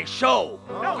won't be any show.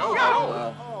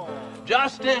 No.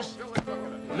 Justice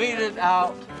meted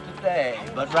out today,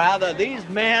 but rather these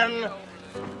men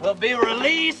will be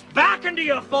released back into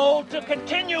your fold to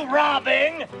continue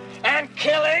robbing and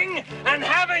killing and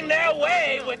having their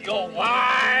way with your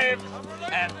wives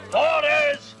and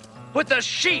daughters, with the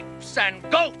sheeps and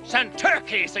goats and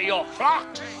turkeys of your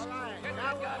flocks.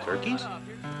 Turkeys?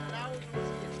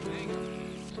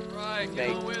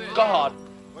 May God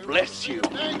bless you.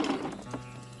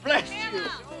 Bless you.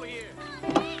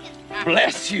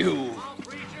 Bless you.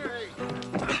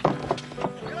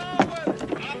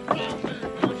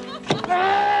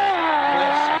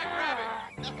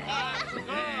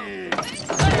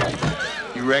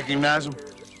 You recognize him?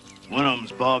 One of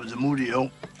them's Bob Zamudio.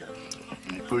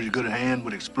 And he's pretty good at hand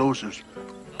with explosives.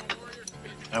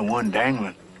 That one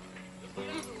dangling.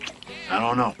 I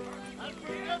don't know.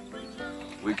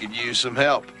 We could use some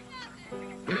help.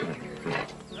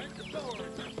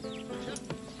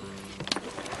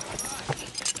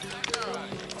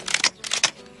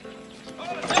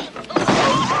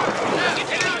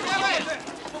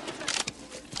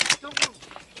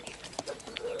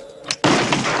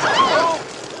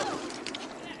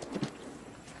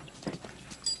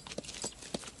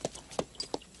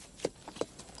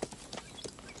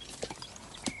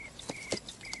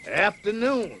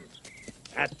 Afternoon,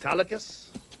 Autolycus.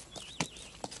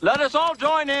 Let us all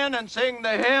join in and sing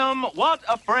the hymn, What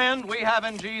a Friend We Have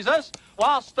in Jesus,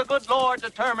 whilst the good Lord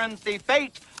determines the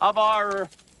fate of our,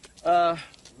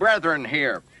 brethren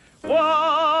here.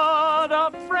 What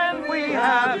a friend we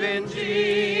have in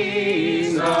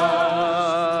Jesus. All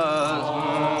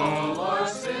our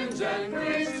sins and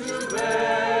griefs to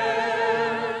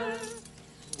bear.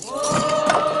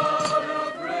 What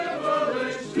a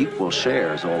privilege. Equal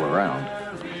shares all around.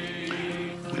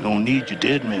 We don't need your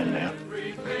dead men now.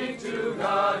 To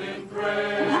God in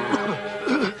prayer.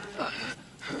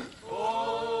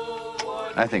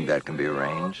 I think that can be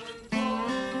arranged.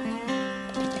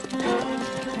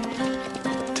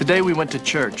 Today we went to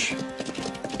church.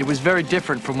 It was very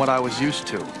different from what I was used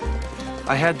to.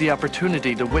 I had the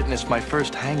opportunity to witness my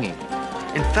first hanging.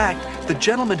 In fact, the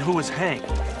gentleman who was hanged,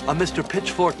 a Mr.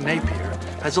 Pitchfork Napier,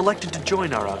 has elected to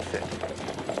join our outfit.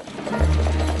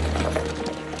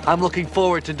 I'm looking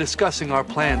forward to discussing our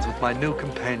plans with my new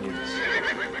companions.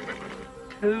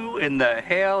 Who in the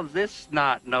hell's this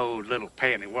snot-nosed little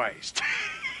panty waist?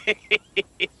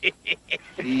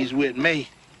 He's with me.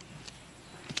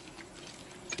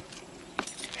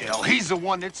 Hell, he's the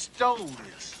one that stole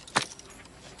this.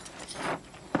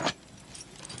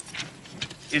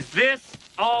 Is this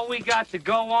all we got to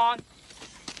go on?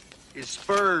 His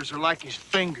spurs are like his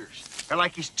fingers. They're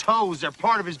like his toes. They're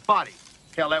part of his body.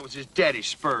 Hell, that was his daddy's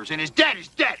spurs, and his daddy's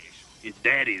daddy's. His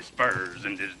daddy's spurs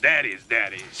and his daddy's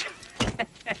daddies.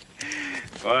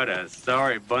 What a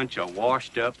sorry bunch of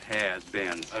washed-up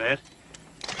has-beens, that.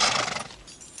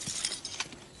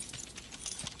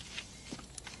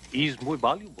 He's muy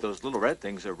valuable. Those little red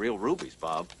things are real rubies,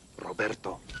 Bob.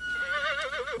 Roberto.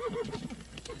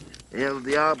 El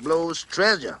Diablo's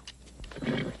treasure.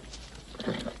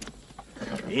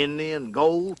 Indian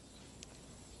gold.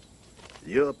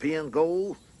 European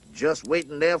gold. Just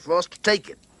waiting there for us to take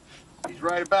it. He's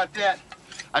right about that.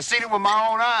 I seen it with my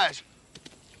own eyes.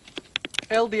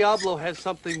 El Diablo has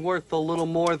something worth a little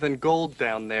more than gold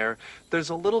down there. There's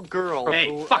a little girl Hey,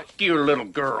 who... fuck you, little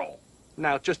girl.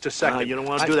 Now, just a second. You don't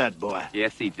want to do that, boy.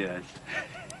 Yes, he does.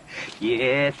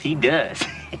 Yes, he does.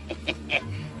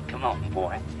 Come on,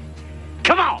 boy.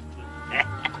 Come on.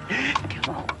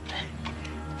 Come on.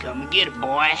 Come get it,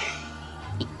 boy.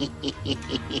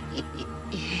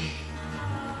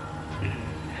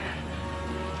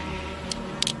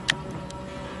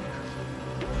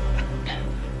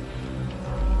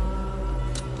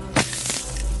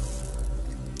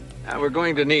 We're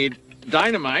going to need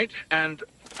dynamite and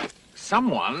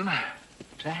someone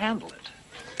to handle it.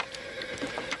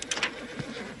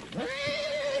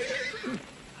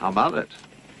 How about it,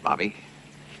 Bobby?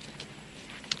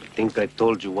 I think I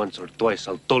told you once or twice,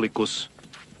 Autolycus,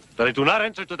 that I do not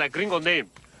answer to that gringo name.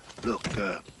 Look,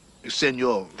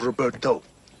 Senor Roberto,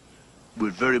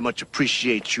 we'd very much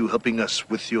appreciate you helping us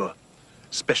with your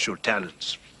special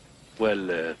talents.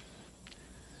 Well,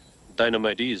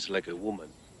 dynamite is like a woman.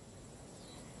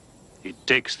 It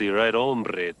takes the right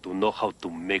hombre to know how to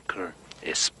make her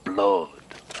explode.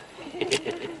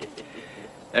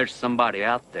 There's somebody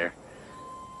out there.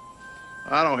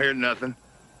 I don't hear nothing.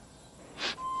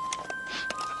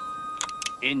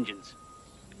 Injuns.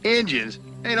 Engines?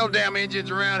 Ain't no damn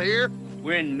engines around here.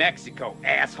 We're in Mexico,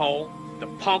 asshole. The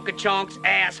Ponca-Chonks,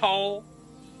 asshole.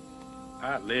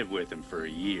 I lived with him for a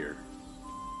year.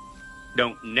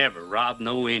 Don't never rob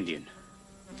no Indian.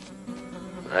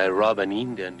 I rob an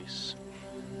Indian is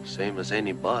same as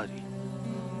anybody.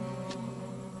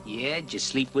 Yeah, did you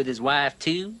sleep with his wife,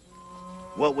 too?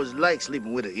 What was it like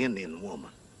sleeping with an Indian woman?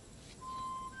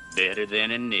 Better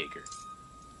than a nigger.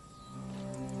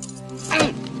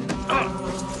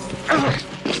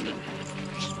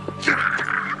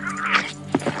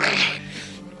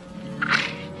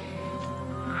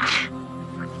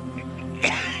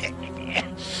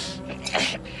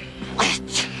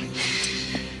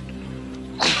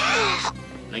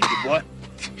 Thank you, boy.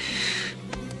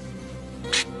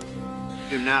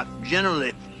 Now, generally,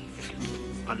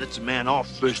 if I let a man off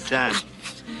first time,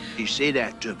 he say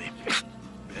that to me.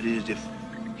 That is, if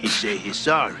He say he's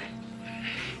sorry.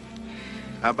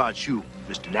 How about you,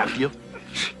 Mr. Napier?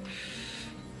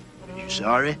 You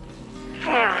sorry?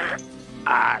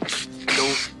 I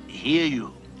don't hear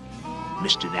you,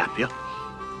 Mr. Napier.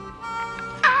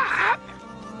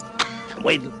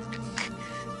 Wait.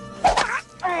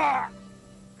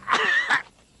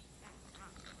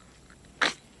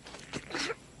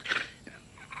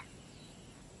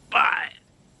 Bye,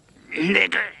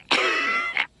 nigger.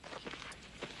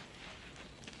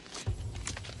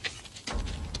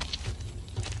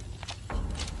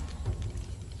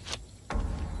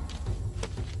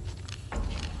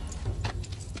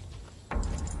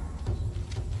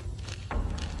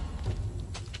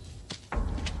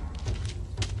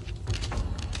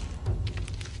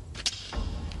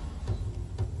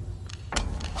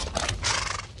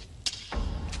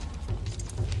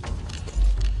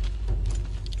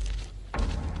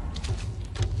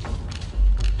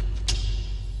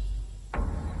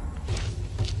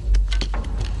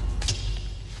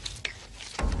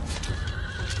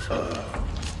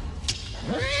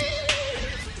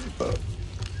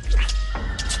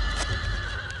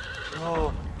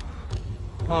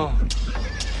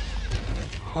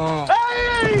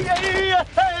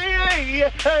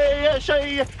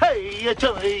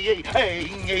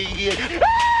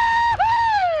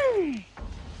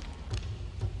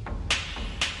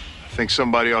 I think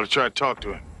somebody ought to try to talk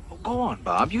to him. Well, go on,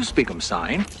 Bob. You speak 'em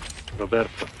sign.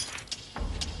 Roberto.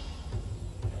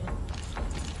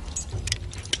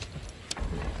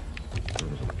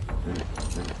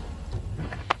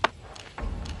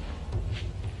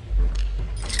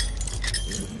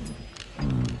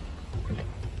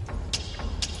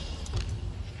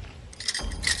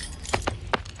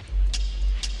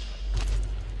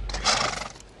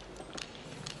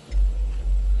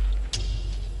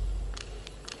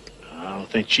 I don't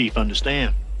think Chief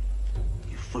understand.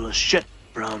 You full of shit,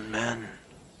 brown man.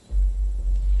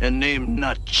 And name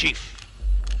not Chief.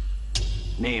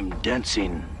 Name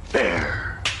Dancing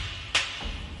Bear.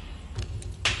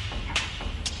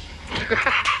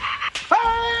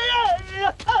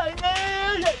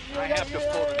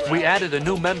 We added a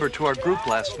new member to our group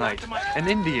last night, an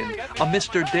Indian, a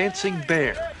Mr. Dancing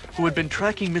Bear, who had been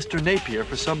tracking Mr. Napier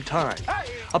for some time.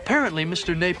 Apparently,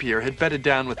 Mr. Napier had bedded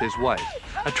down with his wife,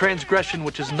 a transgression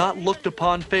which is not looked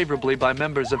upon favorably by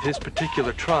members of his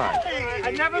particular tribe.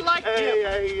 I never liked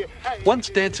him. Once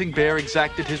Dancing Bear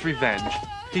exacted his revenge,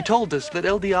 he told us that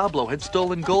El Diablo had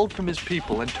stolen gold from his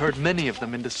people and turned many of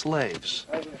them into slaves.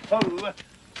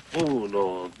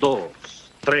 Uno, dos,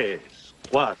 tres,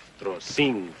 cuatro,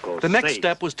 cinco, The next seis,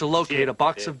 step was to locate a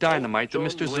box of dynamite that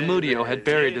Mr. Zamudio had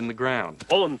buried in the ground.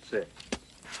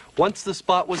 Once the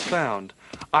spot was found,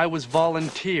 I was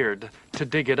volunteered to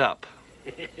dig it up.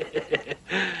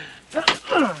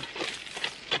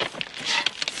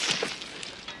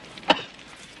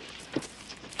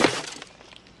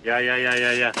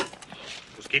 Ya.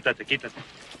 Pues quítate.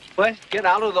 What? Get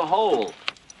out of the hole.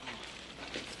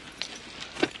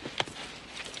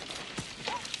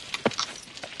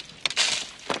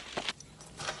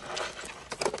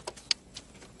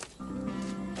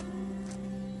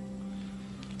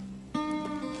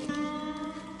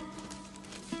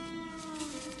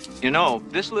 You know,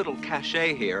 this little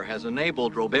cachet here has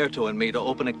enabled Roberto and me to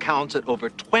open accounts at over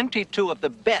 22 of the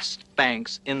best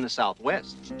banks in the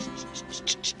Southwest.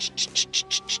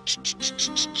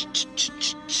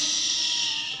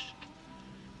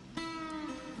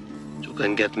 You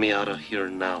can get me out of here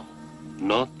now.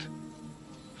 Not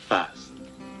fast.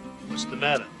 What's the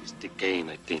matter? It's decaying,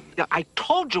 I think. Yeah, I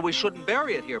told you we shouldn't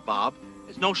bury it here, Bob.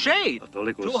 There's no shade.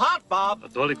 Catholicos. Too hot, Bob.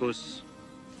 Catholicos.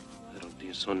 I don't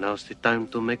think so. Now's the time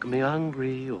to make me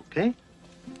angry, okay?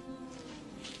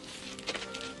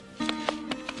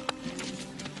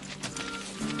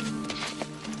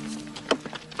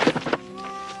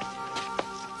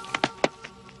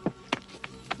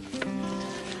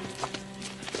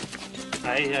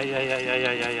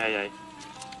 Ay.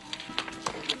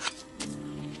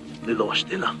 Lilo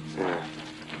stiller. Yeah.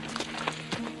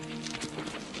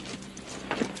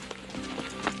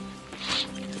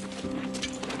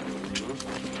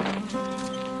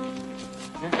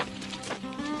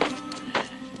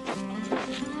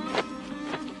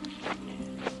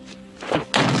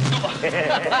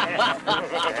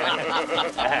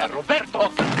 Roberto!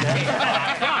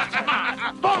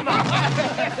 Toma!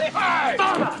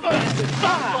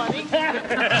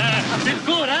 Feel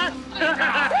good, huh?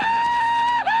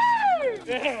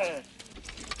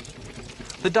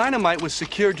 The dynamite was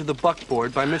secured to the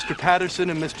buckboard by Mr. Patterson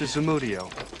and Mr. Zamudio.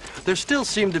 There still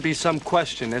seemed to be some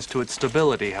question as to its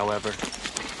stability, however.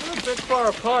 We're a bit far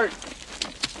apart.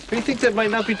 Do you think that might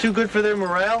not be too good for their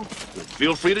morale?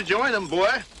 Feel free to join them, boy.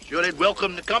 Sure they'd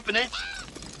welcome the company.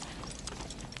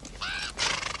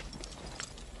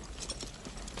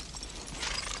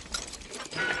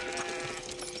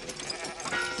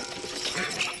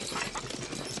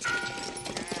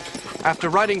 After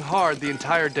riding hard the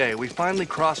entire day, we finally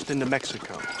crossed into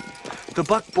Mexico. The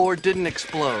buckboard didn't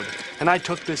explode, and I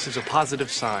took this as a positive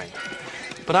sign.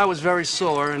 But I was very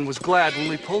sore and was glad when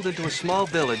we pulled into a small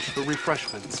village for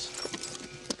refreshments.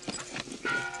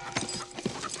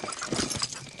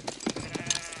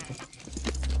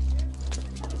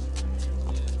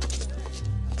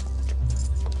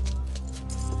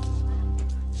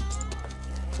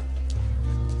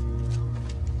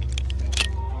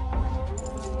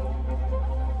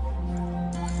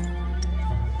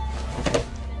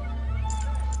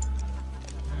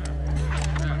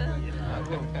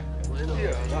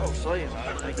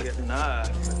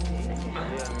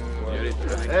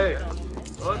 Hey,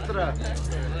 otra.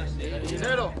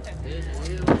 Dinero.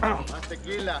 Más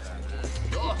tequila.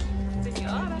 Dos.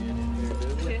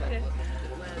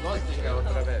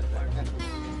 Otra vez.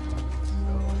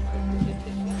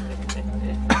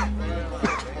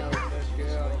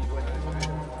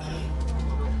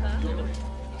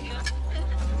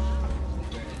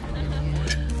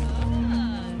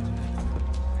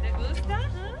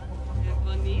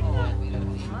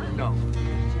 No.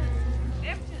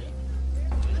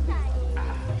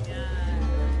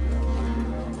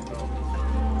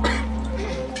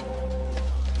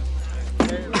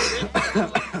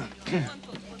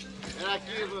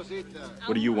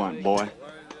 What do you want, boy?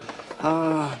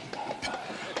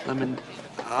 Lemon,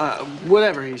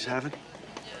 whatever he's having.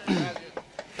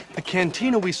 The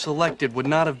cantina we selected would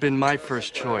not have been my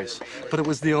first choice, but it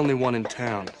was the only one in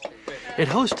town. It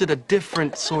hosted a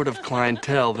different sort of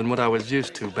clientele than what I was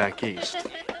used to back east.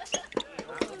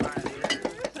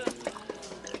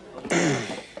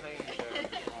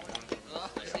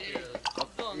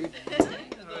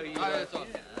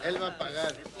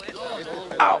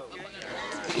 Ow.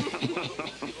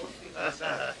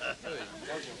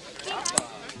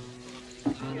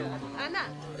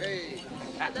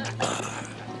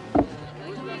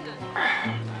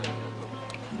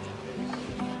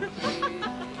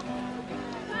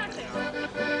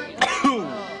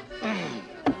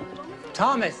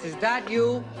 Thomas, is that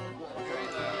you?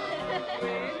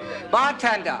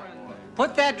 Bartender,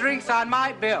 put their drinks on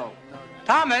my bill.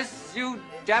 Thomas, you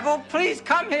devil, please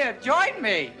come here, join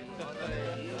me.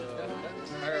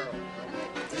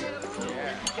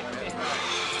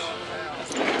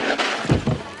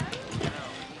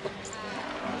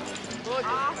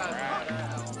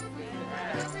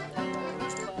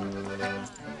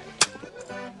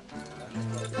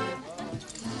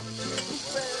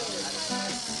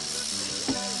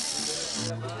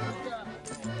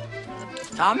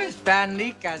 Thomas Van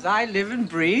Leek, as I live and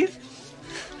breathe.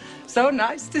 So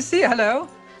nice to see you. Hello.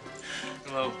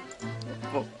 Hello.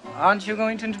 Well, aren't you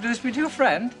going to introduce me to your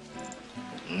friend?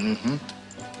 Mm-hmm.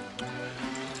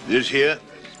 This here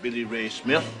is Billy Ray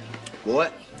Smith. Boy,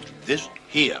 this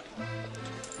here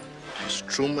is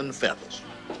Truman Feathers,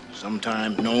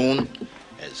 sometimes known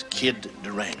as Kid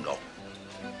Durango.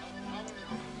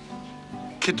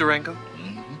 Kid Durango?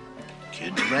 Mm-hmm.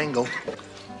 Kid Durango.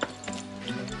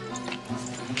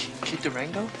 Kid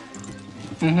Durango?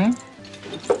 Mm-hmm.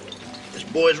 This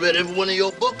boy's read every one of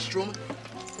your books, Truman.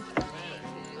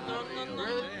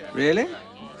 Really?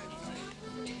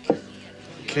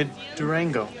 Kid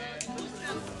Durango.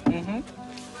 Mm-hmm.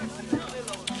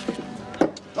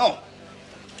 Oh.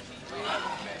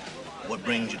 What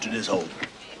brings you to this hole?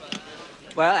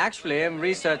 Well, actually, I'm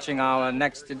researching our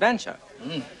next adventure.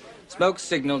 Mm. Smoke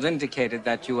signals indicated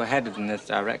that you were headed in this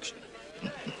direction.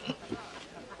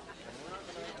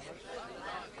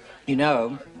 You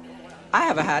know, I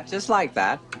have a hat just like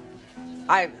that.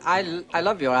 I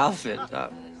love your outfit.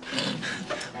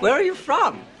 Where are you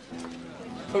from?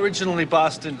 Originally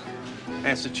Boston,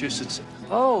 Massachusetts.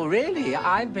 Oh, really?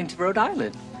 I've been to Rhode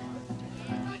Island.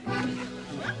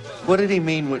 What did he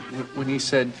mean when he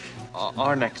said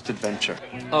our next adventure?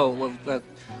 Oh, well,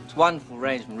 it's a wonderful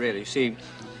arrangement, really. See,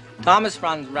 Thomas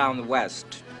runs around the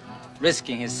West,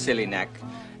 risking his silly neck,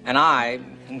 and I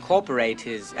incorporate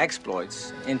his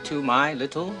exploits into my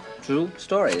little true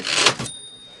stories.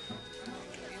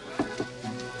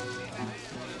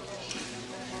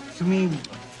 You mean?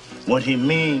 What he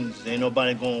means, ain't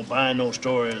nobody gonna buy no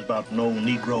stories about no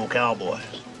Negro cowboys.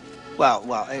 Well,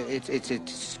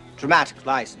 it's dramatic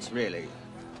license, really.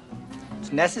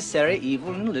 It's necessary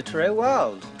evil in the literary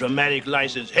world. Dramatic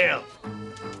license, hell.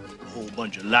 A whole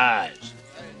bunch of lies.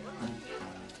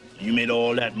 You made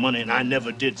all that money and I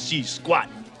never did see squat.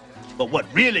 But what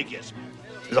really gets me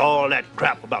is all that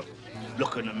crap about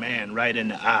looking a man right in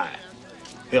the eye.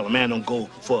 Hell, a man don't go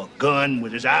for a gun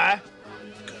with his eye.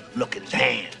 Look at his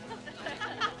hand.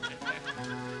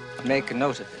 Make a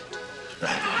note of it.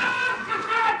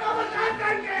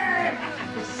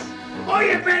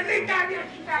 Oye, perdita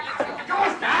viejita, ¿cómo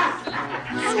estás?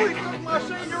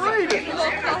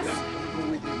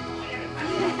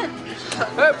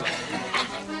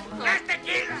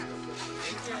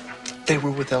 They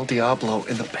were with El Diablo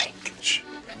in the bank. Shh.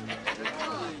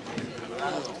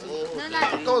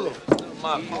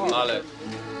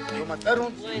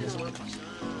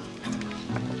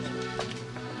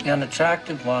 The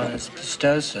unattractive one is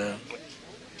Pistoso.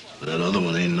 That other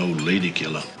one ain't no lady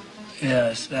killer.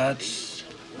 Yes, that's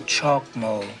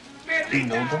Chalkmo. You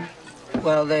know them?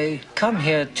 Well, they come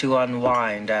here to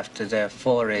unwind after their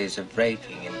forays of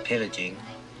raping and pillaging.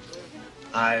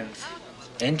 I've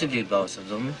interviewed both of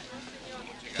them.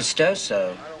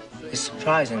 Pistoso is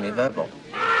surprisingly verbal.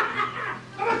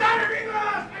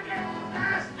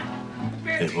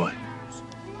 Hey, boy.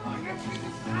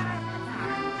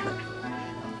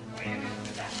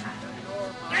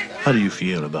 How do you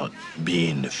feel about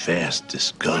being the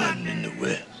fastest gun in the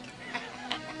West?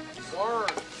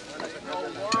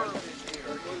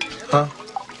 Huh?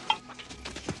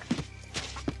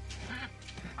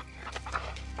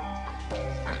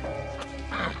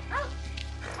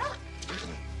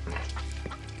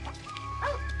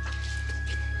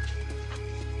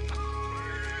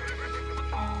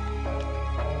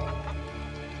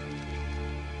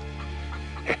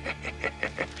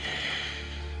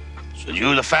 So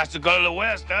you the fastest gun in the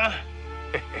West, huh?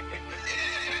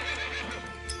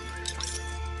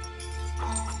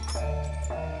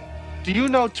 Do you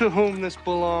know to whom this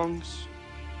belongs?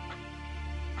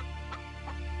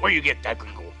 Where you get that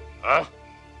gringo, huh?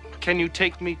 Can you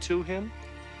take me to him?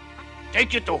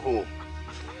 Take you to who?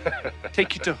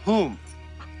 Take you to whom?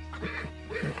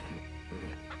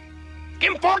 ¿Qué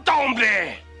importa,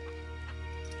 hombre?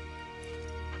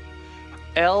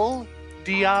 El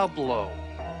Diablo.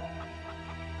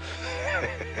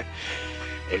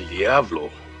 El Diablo.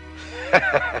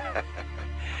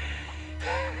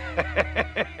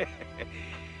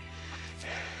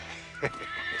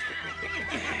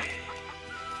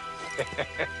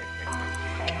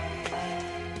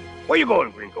 Where you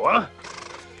going, gringo, huh?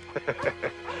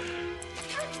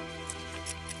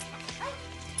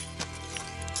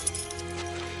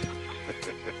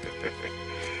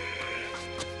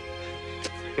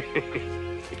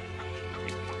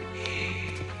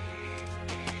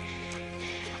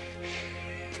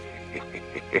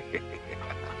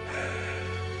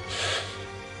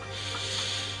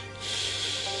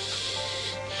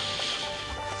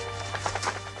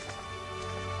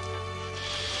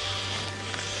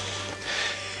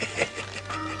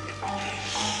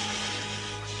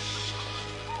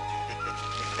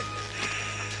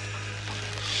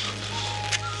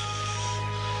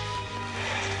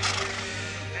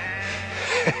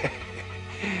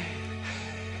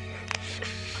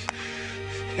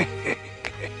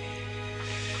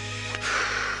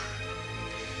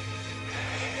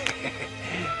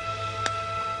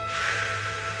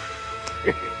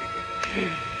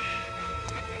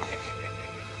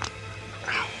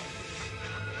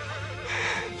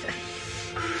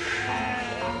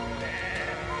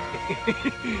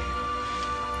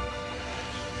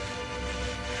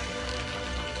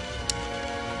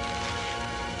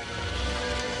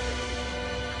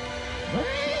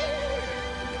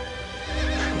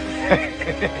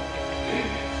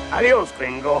 Adios,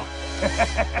 gringo.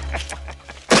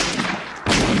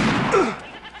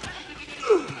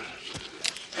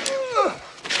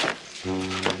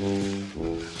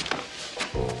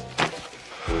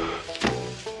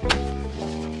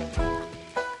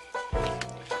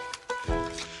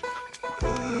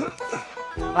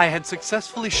 I had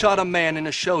successfully shot a man in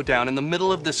a showdown in the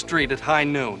middle of the street at high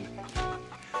noon.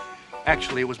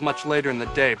 Actually, it was much later in the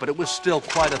day, but it was still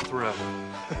quite a thrill.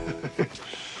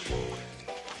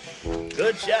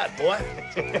 Good shot, boy.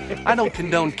 I don't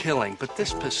condone killing, but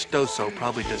this Pistoso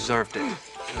probably deserved it.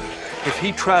 If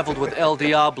he traveled with El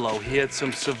Diablo, he had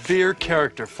some severe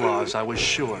character flaws, I was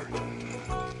sure.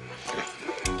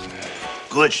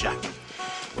 Good shot.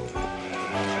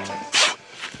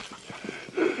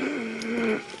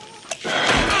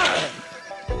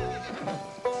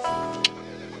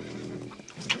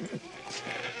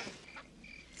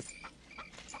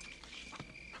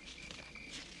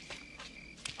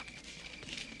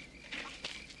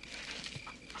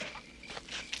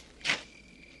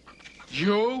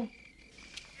 You?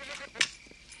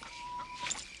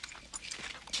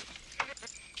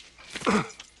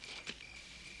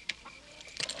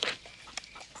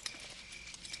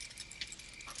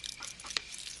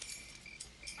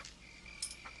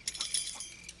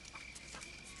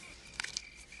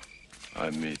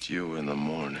 I meet you in the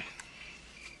morning,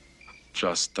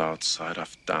 just outside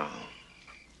of town,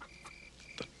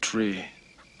 the tree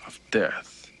of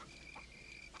death.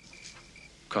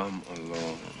 Come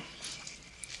alone.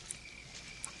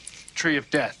 Tree of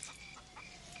death.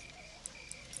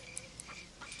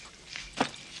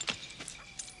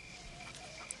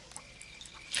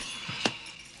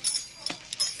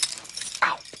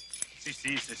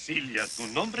 Sí, Cecilia. Tu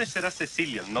nombre será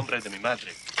Cecilia, el nombre de mi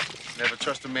madre. Never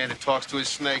trust a man that talks to his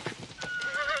snake.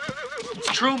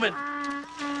 It's Truman.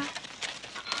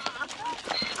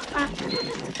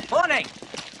 Morning.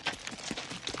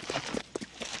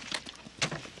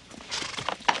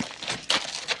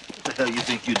 What the hell you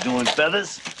think you're doing,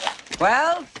 Feathers?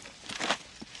 Well,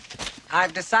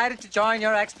 I've decided to join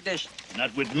your expedition.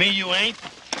 Not with me, you ain't.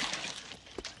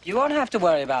 You won't have to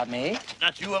worry about me.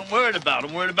 Not you I'm worried about.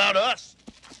 I'm worried about us.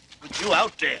 With you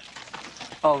out there.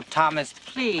 Oh, Thomas,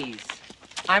 please.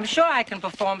 I'm sure I can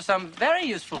perform some very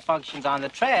useful functions on the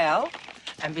trail.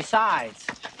 And besides,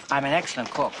 I'm an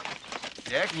excellent cook.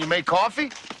 Yeah, can you make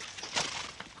coffee?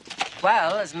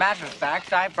 Well, as a matter of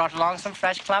fact, I brought along some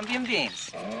fresh Colombian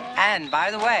beans. And, by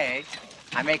the way,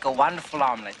 I make a wonderful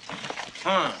omelet.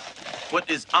 What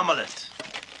is omelet?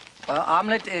 Well,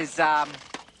 omelet is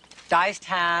diced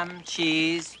ham,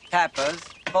 cheese, peppers,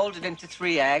 folded into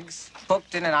 3 eggs,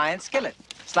 cooked in an iron skillet,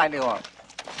 slightly oiled.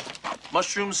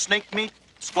 Mushroom, snake meat,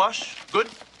 squash, good?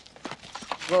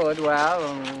 Good, well,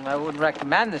 I wouldn't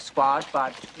recommend the squash,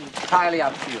 but it's entirely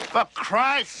up to you. For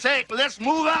Christ's sake, let's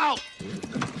move out!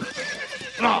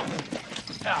 No.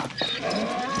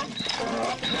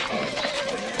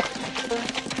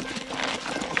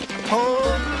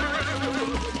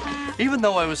 Even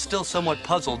though I was still somewhat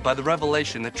puzzled by the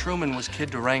revelation that Truman was Kid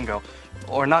Durango,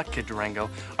 or not Kid Durango,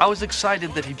 I was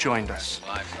excited that he joined us.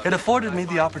 It afforded me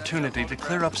the opportunity to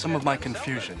clear up some of my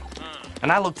confusion,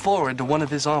 and I look forward to one of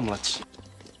his omelets.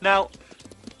 Now,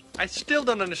 I still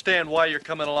don't understand why you're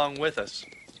coming along with us.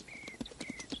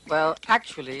 Well,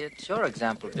 actually, it's your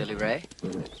example, Billy Ray.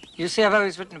 You see, I've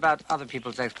always written about other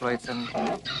people's exploits, and,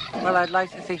 well, I'd like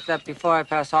to think that before I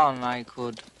pass on, I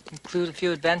could include a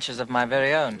few adventures of my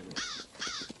very own.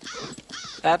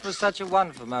 That was such a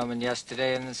wonderful moment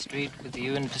yesterday in the street with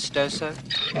you and Pistoso.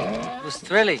 It was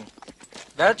thrilling.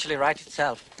 Virtually right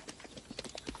itself.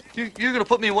 You're gonna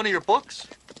put me in one of your books?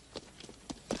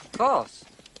 Of course.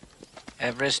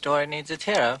 Every story needs its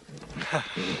hero.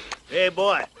 Hey,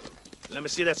 boy, let me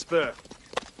see that spur.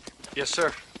 Yes,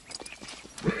 sir.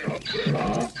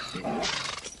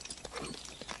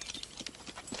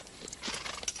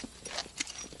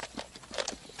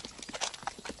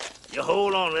 You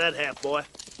hold on to that hat, boy.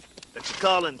 That's your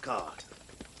calling card.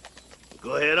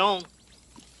 Go ahead on.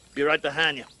 Be right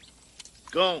behind you.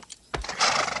 Go on.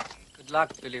 Good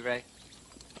luck, Billy Ray.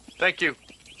 Thank you.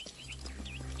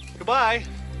 Goodbye.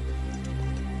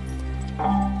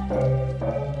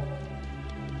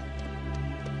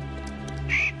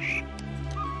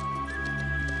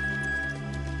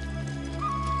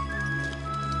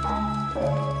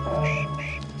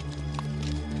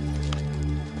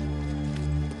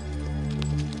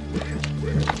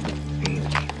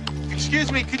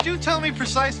 Excuse me, could you tell me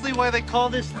precisely why they call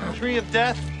this the Tree of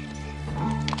Death?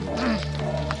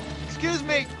 Excuse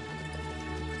me.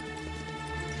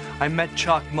 I met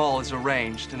Chalk Mull as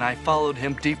arranged, and I followed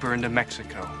him deeper into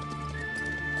Mexico.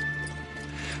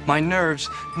 My nerves,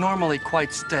 normally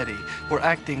quite steady, were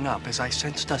acting up as I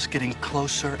sensed us getting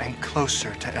closer and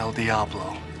closer to El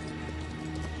Diablo.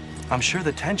 I'm sure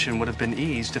the tension would have been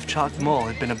eased if Chalk Mull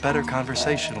had been a better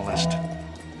conversationalist.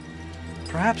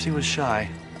 Perhaps he was shy.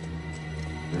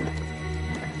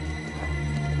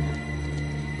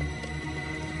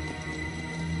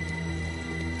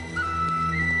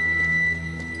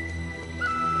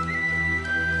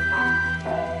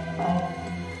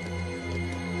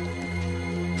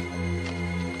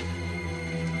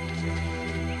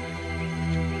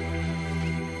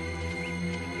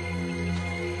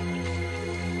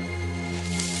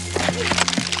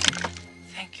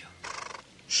 Thank you.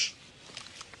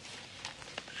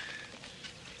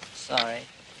 Sorry.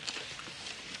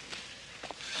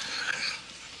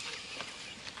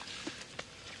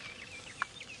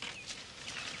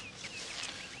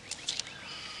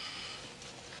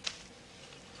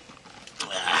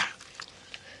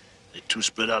 They're too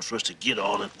spread out for us to get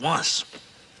all at once.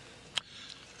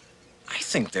 I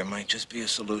think there might just be a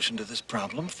solution to this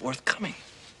problem forthcoming.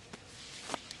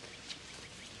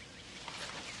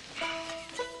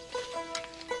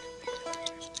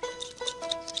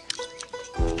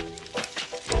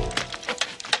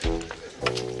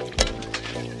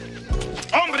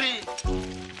 Hombre!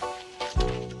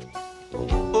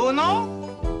 Uno,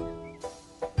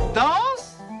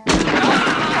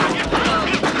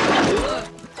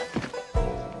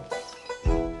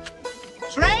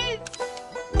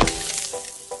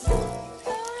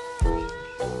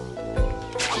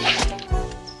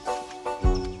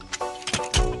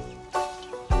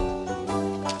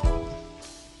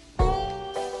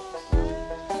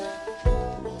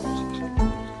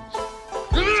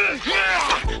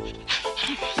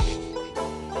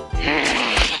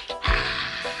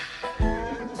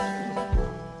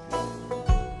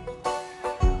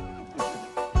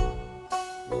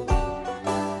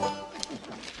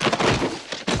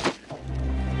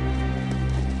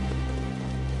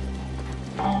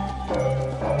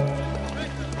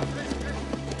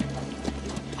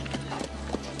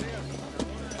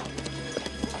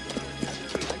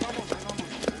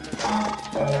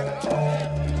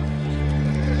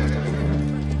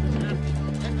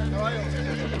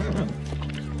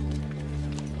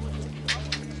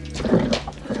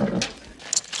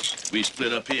 We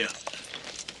split up here.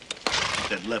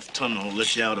 That left tunnel will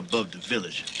let you out above the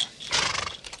village.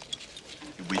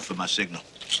 You wait for my signal.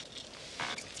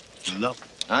 Good luck.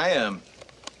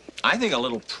 I think a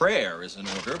little prayer is in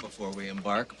order before we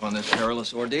embark upon this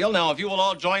perilous ordeal. Now, if you will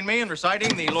all join me in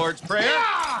reciting the Lord's Prayer.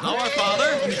 Yeah!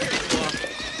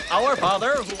 Our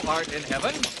Father, who art in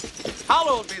heaven,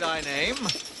 hallowed be thy name.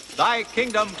 Thy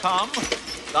kingdom come,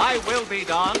 thy will be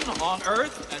done on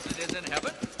earth as it is in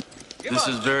heaven. This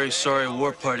is very sorry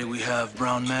war party we have,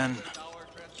 brown man.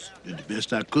 Did the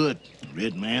best I could,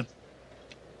 red man.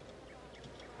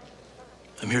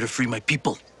 I'm here to free my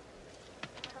people.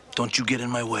 Don't you get in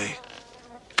my way.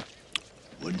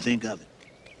 Wouldn't think of it.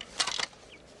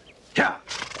 Yeah.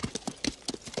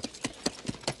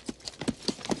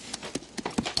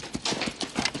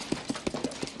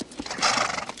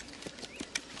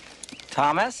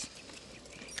 Thomas,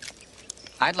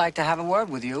 I'd like to have a word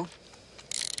with you.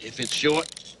 If it's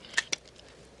short.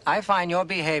 I find your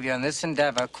behavior in this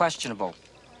endeavor questionable.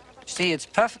 See, it's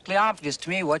perfectly obvious to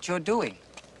me what you're doing.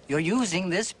 You're using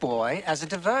this boy as a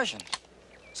diversion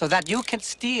so that you can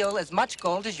steal as much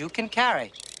gold as you can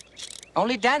carry.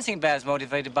 Only Dancing Bear's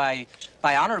motivated by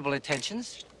honorable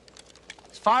intentions.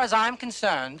 As far as I'm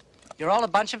concerned, you're all a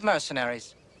bunch of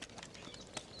mercenaries.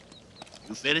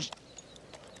 You finished?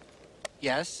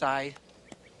 Yes, I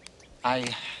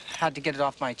had to get it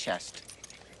off my chest.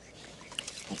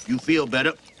 Hope you feel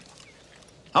better.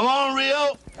 Come on,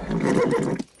 Rio.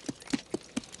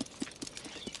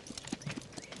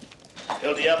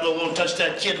 El Diablo won't touch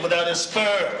that kid without his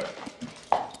spur.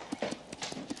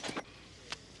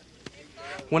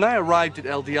 When I arrived at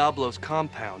El Diablo's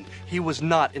compound, he was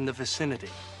not in the vicinity.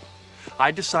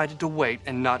 I decided to wait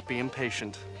and not be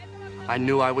impatient. I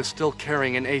knew I was still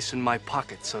carrying an ace in my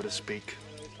pocket, so to speak.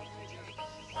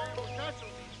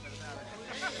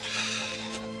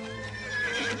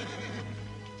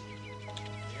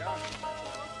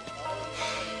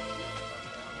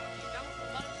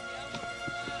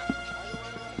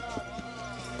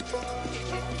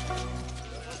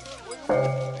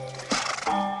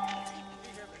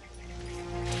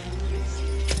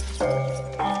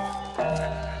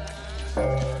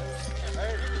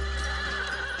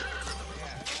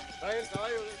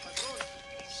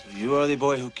 You are the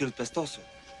boy who killed Pestoso.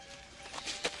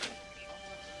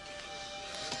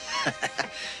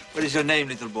 What is your name,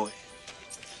 little boy?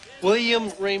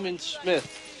 William Raymond Smith.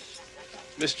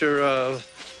 Mr.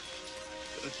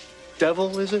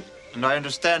 Devil, is it? And I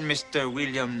understand, Mr.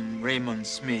 William Raymond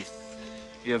Smith,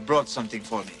 you have brought something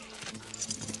for me.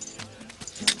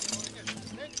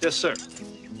 Yes, sir.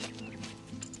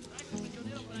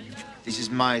 This is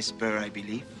my spur, I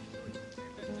believe.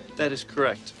 That is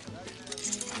correct.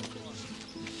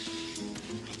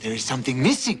 There is something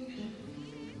missing.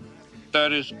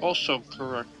 That is also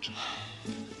correct.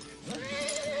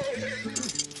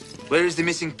 Where is the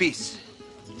missing piece?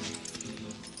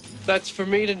 That's for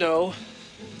me to know,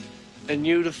 and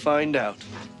you to find out.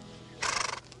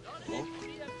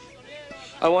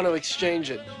 I want to exchange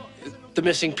it. The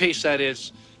missing piece, that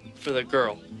is, for the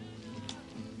girl.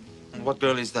 And what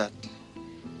girl is that?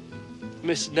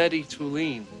 Miss Nettie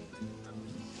Tulane.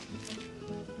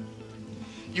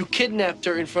 You kidnapped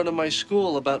her in front of my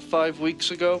school about 5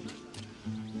 weeks ago.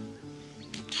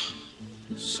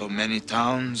 So many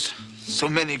towns, so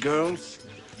many girls.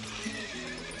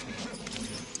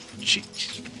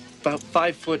 She's about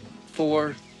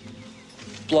 5'4",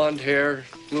 blonde hair,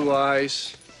 blue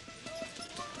eyes,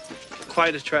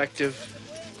 quite attractive,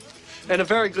 and a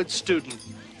very good student.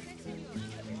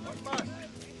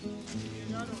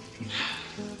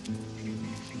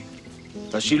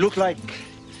 Does she look like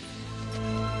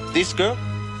this girl?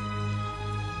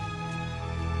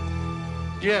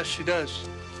 Yes, she does.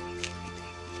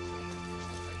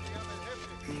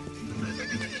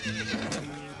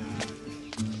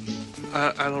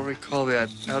 I don't recall that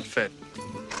outfit.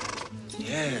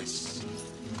 Yes.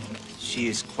 She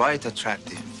is quite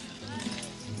attractive.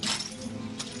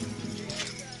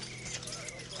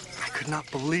 I could not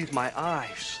believe my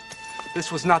eyes.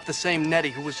 This was not the same Nettie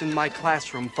who was in my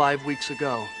classroom 5 weeks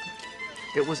ago.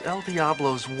 It was El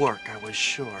Diablo's work, I was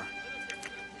sure.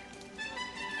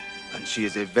 And she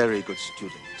is a very good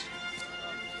student.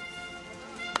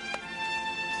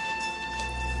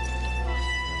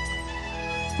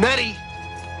 Nettie!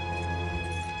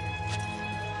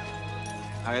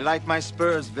 I like my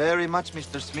spurs very much,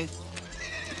 Mr. Smith.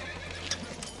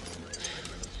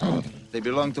 They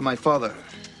belong to my father.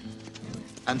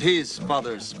 And his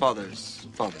father's father's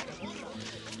father.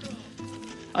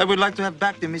 I would like to have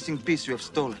back the missing piece you have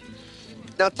stolen.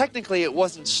 Now, technically, it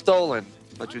wasn't stolen.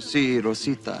 But you see,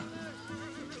 Rosita,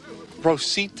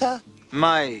 Rosita?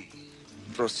 My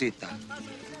Rosita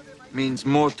means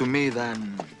more to me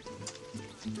than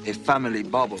a family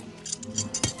bauble.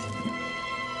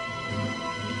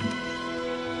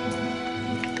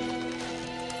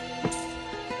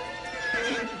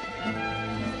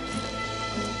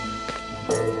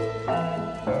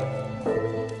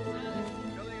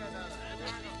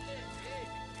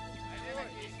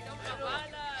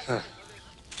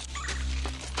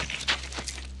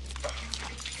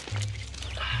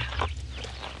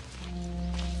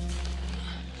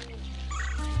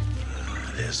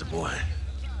 There's the boy.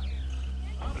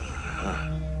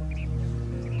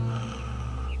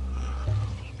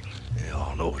 They're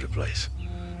all over the place.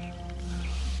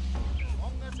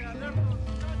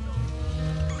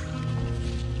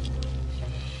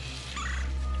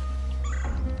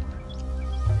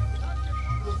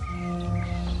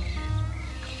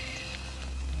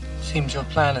 Seems your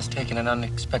plan has taken an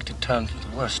unexpected turn for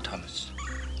the worse, Thomas.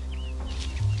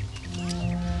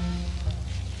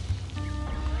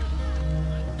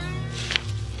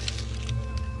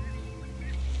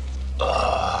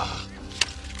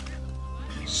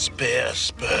 Spare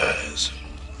spurs.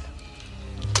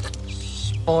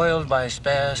 Spoiled by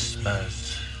spare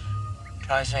spurs.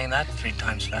 Try saying that 3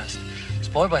 times fast.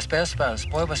 Spoiled by spare spurs.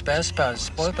 Spoiled by spare spurs.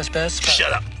 Spoiled by spare spurs.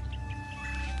 Shut up.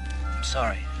 I'm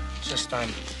sorry. It's just I'm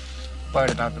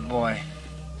worried about the boy.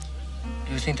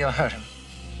 Do you think they'll hurt him?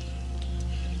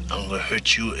 I'm gonna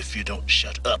hurt you if you don't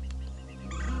shut up.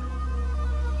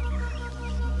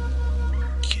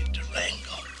 Kid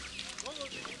Durango.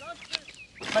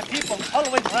 My people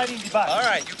always ride in the back. All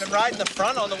right, you can ride in the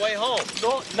front on the way home.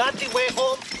 No, not the way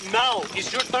home. Now,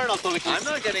 it's your turn, Autolycus. I'm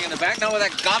not getting in the back, not with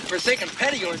that godforsaken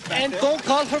pet of yours back And there. don't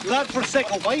call her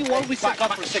godforsaken. Why you always say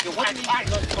godforsaken? What do you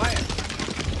mean? Quiet.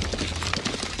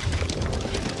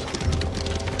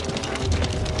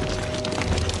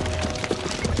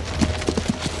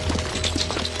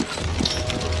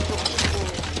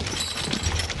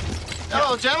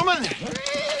 Hello, gentlemen.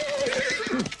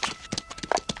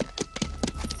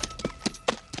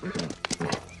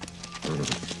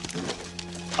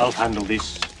 I'll handle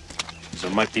this. These are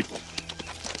my people.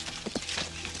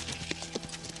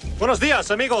 Buenos días,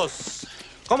 amigos.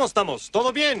 ¿Cómo estamos?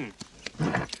 ¿Todo bien?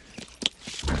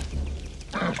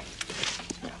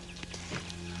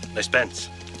 Dispense.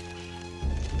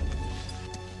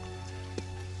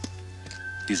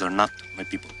 These are not my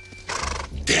people.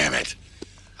 Damn it.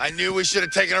 I knew we should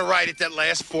have taken a right at that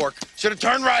last fork. Should have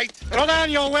turned right. Throw down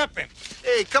your weapon.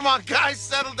 Hey, come on, guys.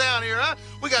 Settle down here, huh?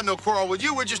 We got no quarrel with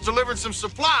you. We're just delivering some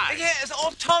supplies. Yes,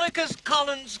 Autolycus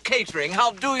Collins Catering.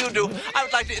 How do you do? I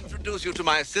would like to introduce you to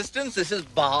my assistants. This is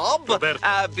Bob.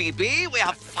 BB. We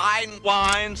have fine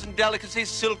wines and delicacies,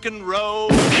 silken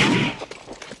robes.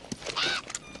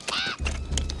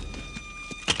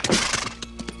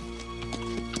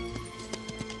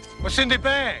 What's in the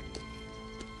bag?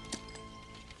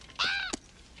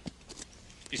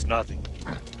 It's nothing.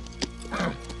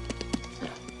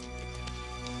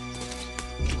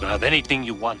 You can have anything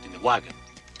you want in the wagon,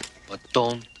 but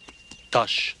don't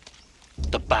touch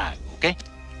the bag, okay?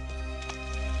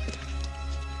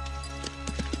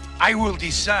 I will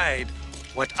decide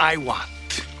what I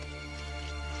want.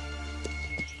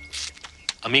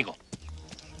 Amigo,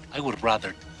 I would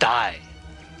rather die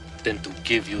than to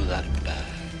give you that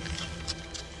bag.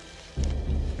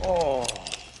 Oh.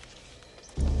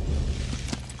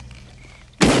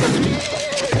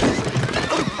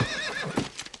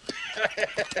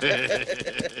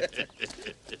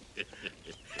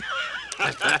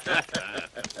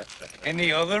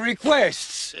 Any other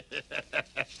requests?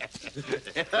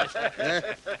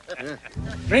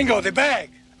 Ringo, the bag.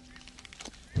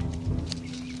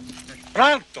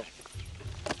 Pronto.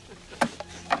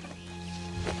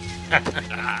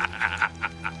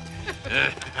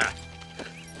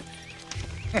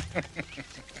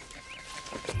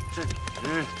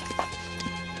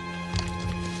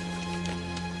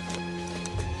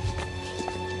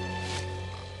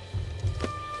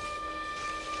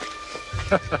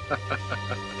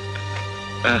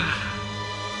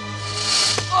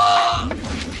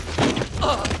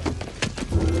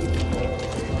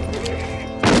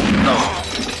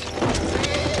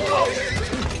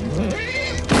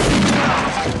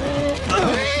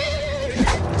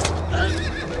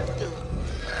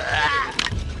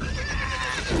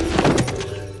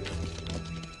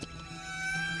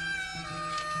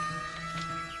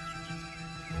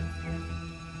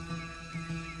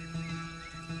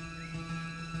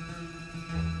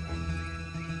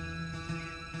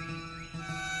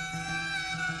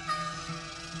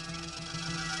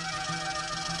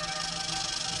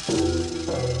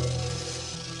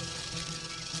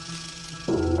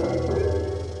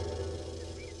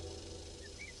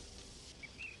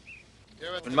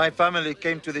 When my family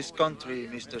came to this country,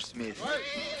 Mr. Smith,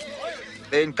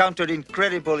 they encountered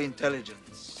incredible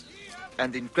intelligence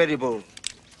and incredible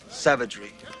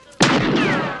savagery.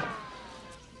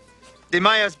 The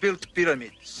Mayas built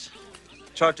pyramids,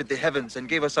 charted the heavens, and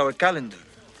gave us our calendar.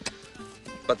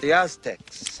 But the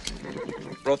Aztecs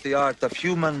brought the art of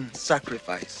human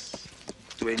sacrifice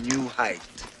to a new height.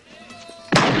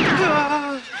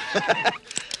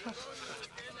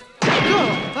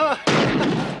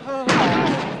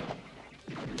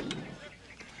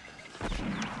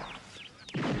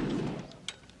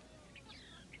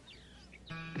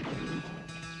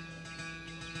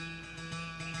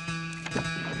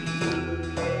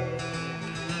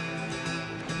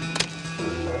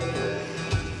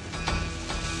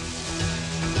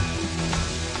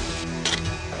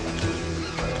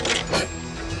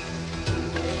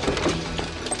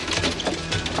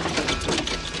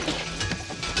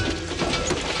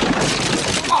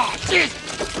 Oh, jeez!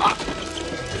 Oh.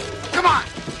 Come on!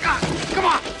 Come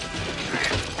on!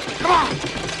 Come on!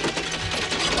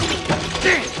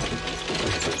 Jeez!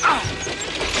 Oh.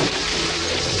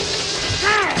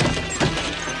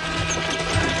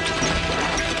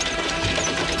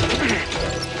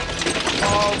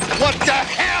 Oh, what the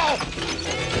hell?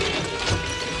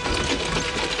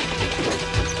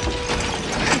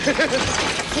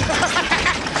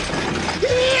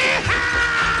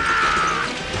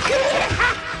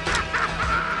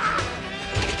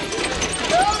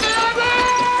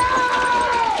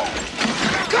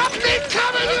 Company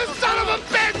coming, you son of a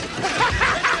bitch!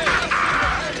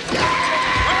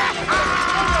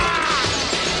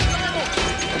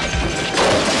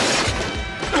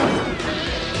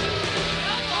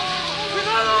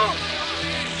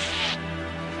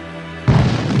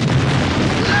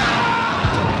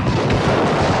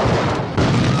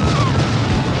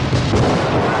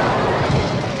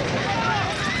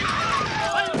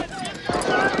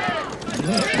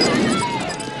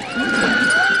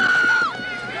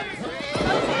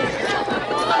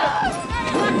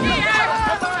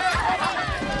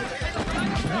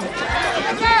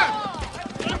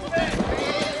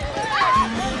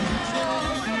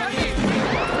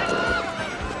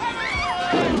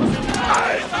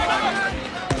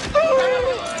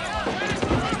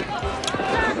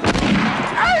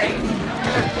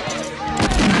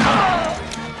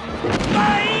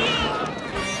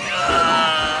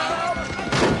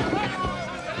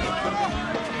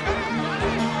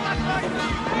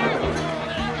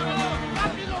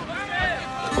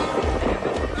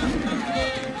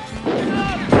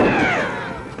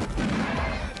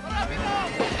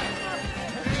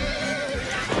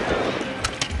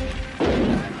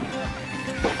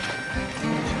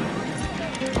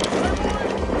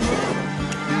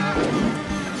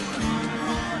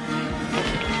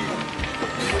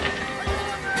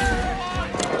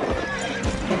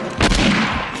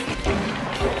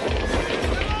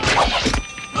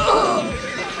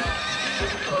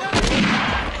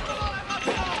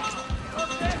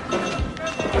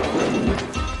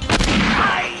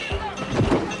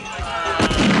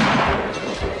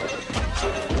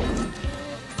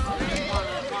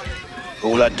 A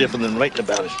whole lot different than writing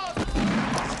about it.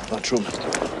 Not true, mister.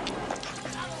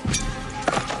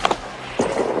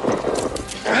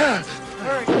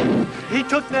 He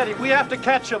took Nettie. We have to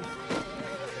catch him.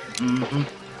 Mm-hmm.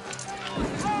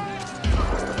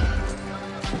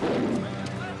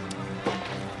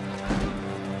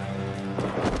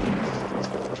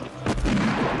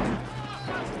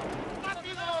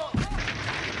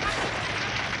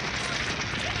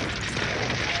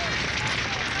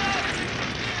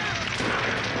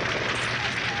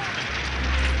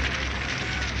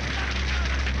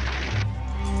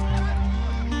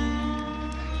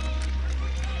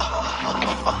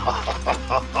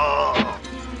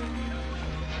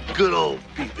 Good old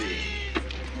BB.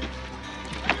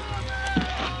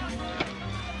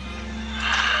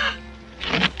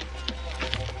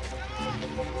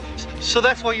 So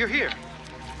that's why you're here?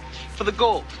 For the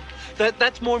gold?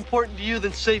 That's more important to you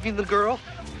than saving the girl?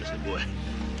 Listen, boy,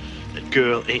 that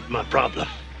girl ain't my problem.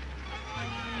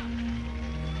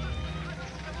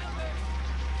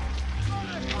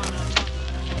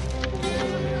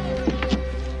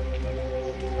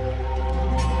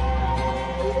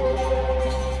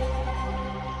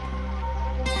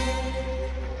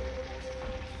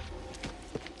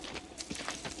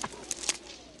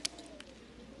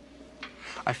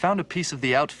 I found a piece of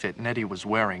the outfit Nettie was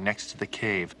wearing next to the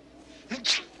cave.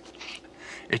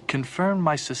 It confirmed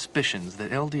my suspicions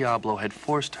that El Diablo had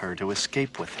forced her to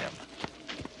escape with him.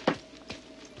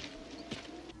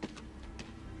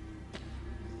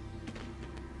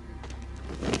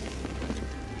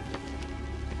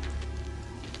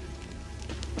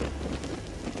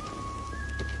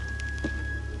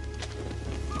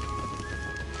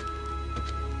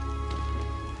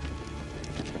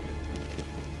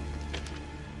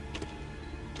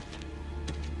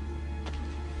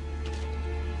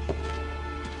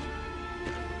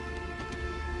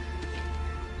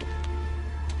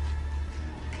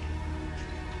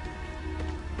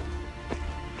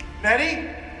 Nettie?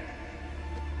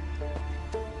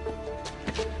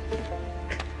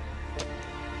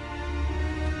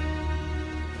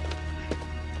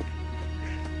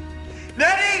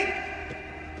 Nettie!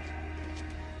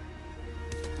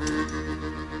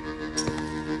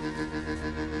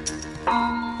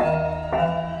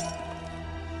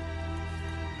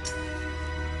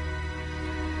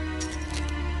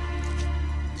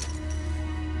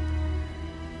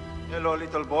 Hello,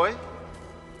 little boy.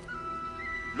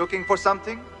 Looking for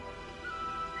something?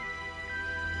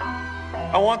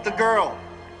 I want the girl.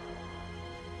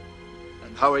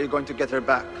 And how are you going to get her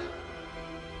back?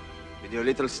 With your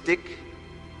little stick?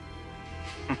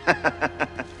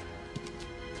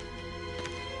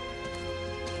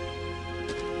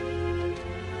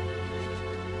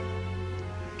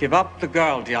 Give up the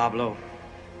girl, Diablo.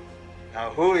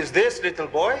 Now, who is this little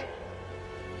boy?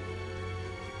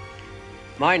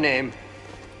 My name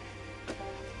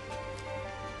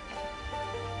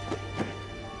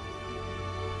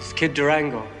is Kid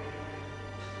Durango.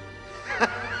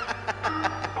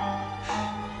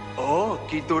 Oh,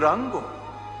 Kid Durango.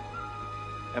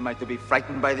 Am I to be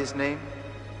frightened by this name?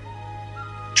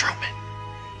 Truman,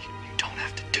 you don't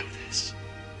have to do this.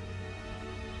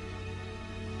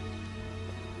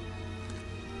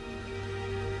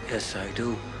 Yes, I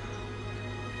do.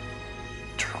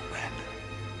 Truman.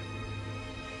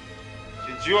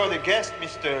 Since you are the guest,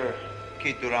 Mr.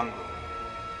 Kid Durango,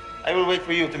 I will wait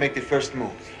for you to make the first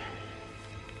move.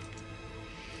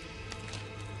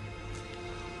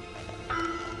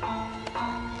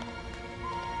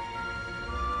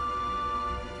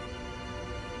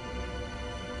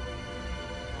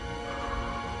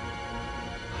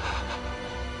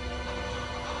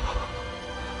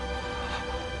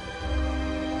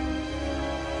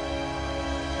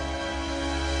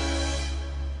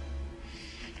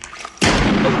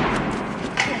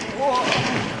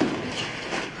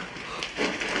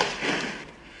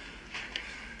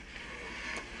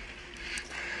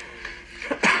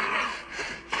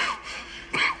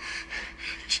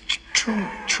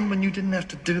 Truman, you didn't have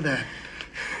to do that.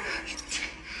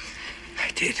 I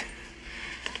did.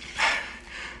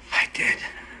 I did.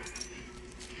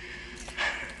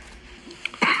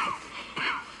 It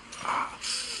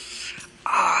hurts.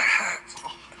 I'm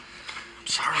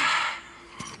sorry.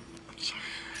 I'm sorry.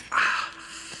 I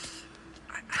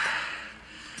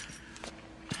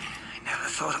never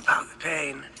thought about the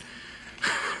pain.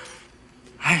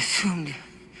 I assumed it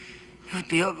would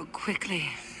be over quickly.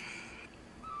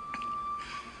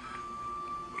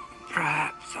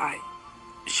 Perhaps I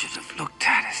should have looked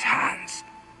at his hands,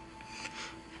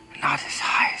 not his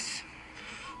eyes.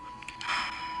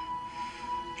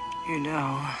 You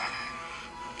know,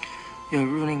 you're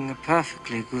ruining a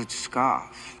perfectly good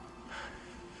scarf.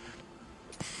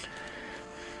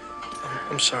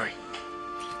 I'm sorry.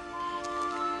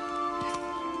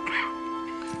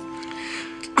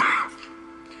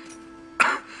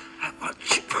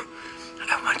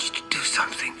 I want you to do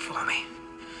something for me.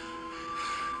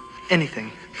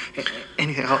 Anything.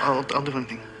 Anything. I'll do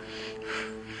anything.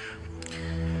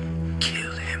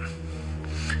 Kill him.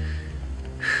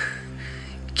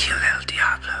 Kill El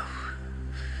Diablo.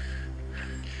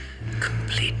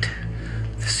 Complete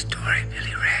the story,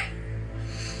 Billy Ray.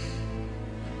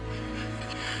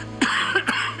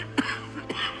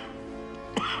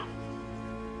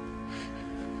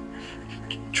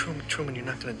 Truman, you're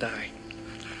not gonna die.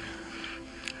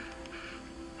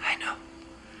 I know.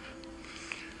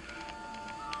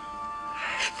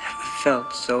 I've never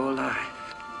felt so alive.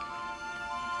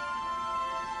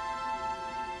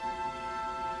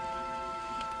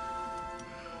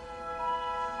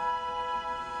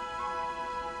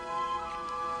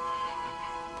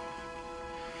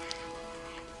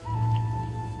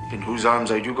 In whose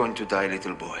arms are you going to die,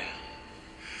 little boy?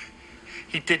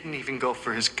 He didn't even go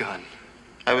for his gun.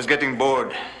 I was getting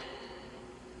bored.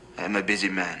 I am a busy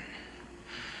man.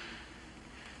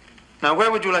 Now,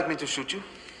 where would you like me to shoot you?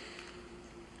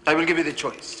 I will give you the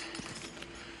choice.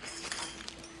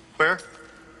 Where?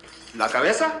 La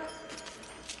cabeza?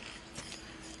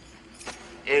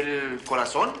 El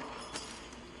corazón?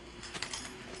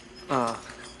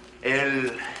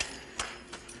 El...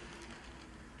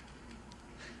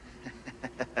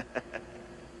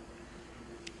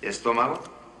 estómago?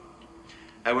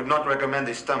 I would not recommend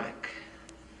the stomach.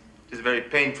 It is very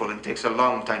painful and takes a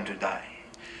long time to die.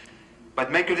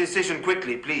 But make your decision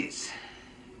quickly, please.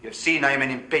 You have seen I am an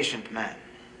impatient man.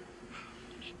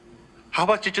 How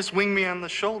about you just wing me on the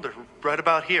shoulder, right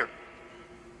about here?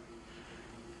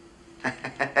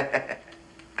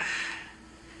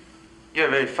 You're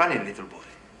very funny, little boy.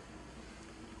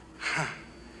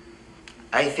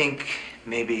 I think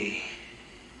Maybe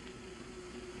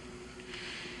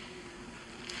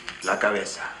la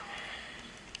cabeza.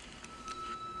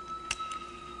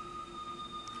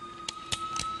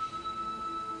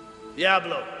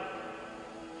 Diablo.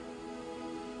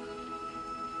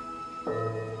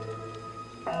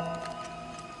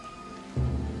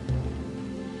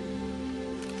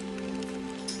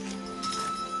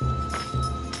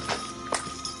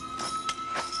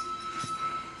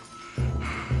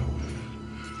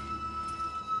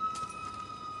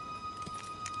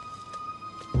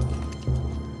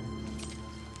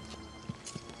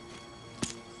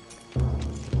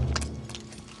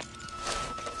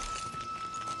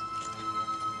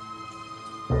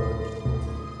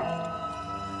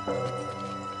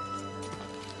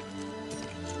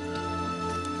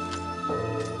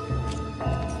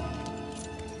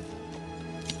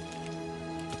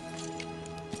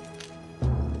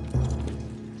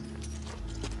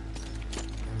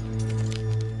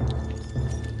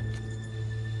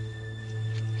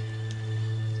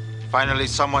 Finally,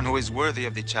 someone who is worthy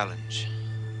of the challenge.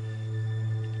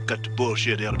 Cut the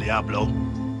bullshit, El Diablo.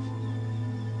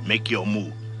 Make your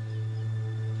move.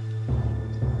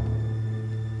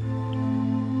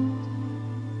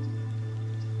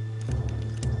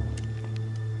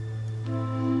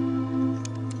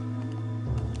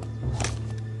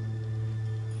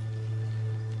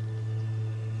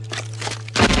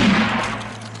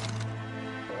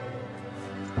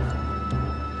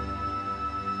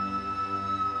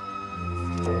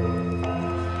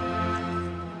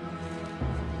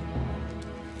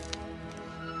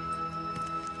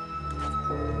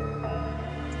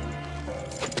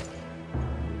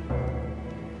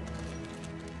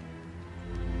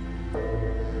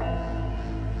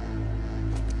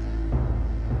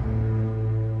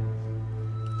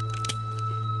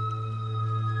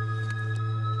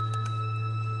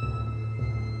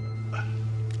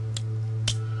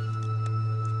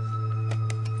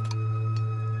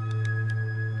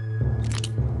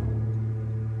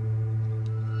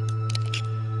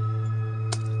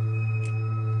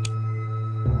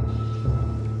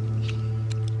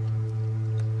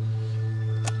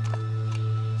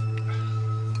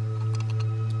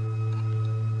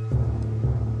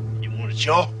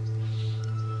 Sure.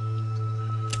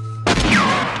 You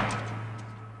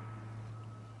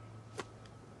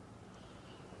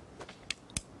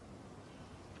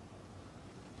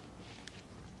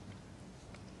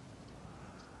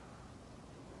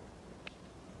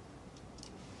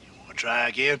want to try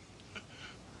again?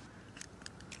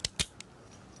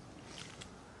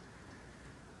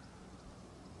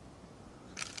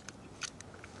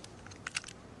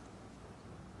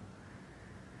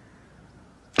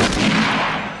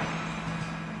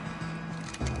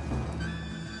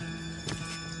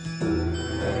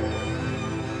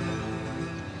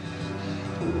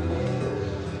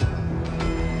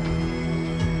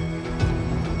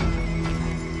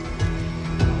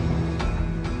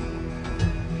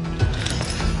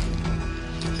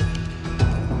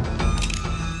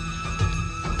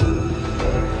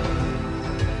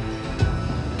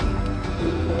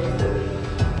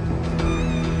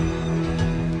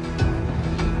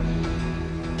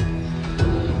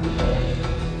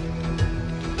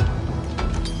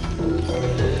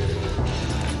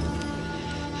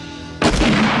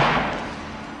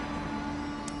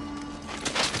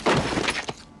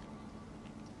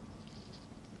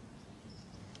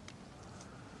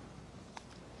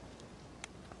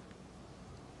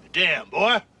 Damn,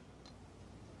 boy.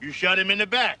 You shot him in the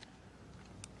back.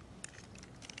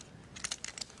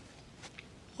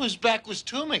 His back was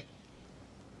to me.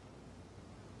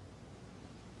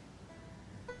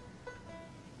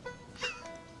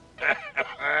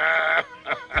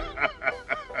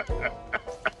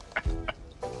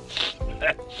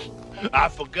 I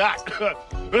forgot.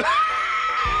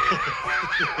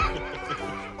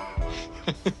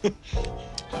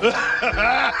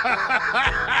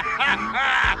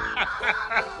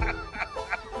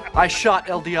 I shot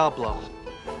El Diablo.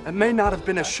 It may not have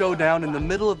been a showdown in the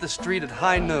middle of the street at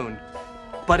high noon,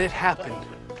 but it happened.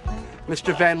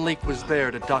 Mr. Van Leek was there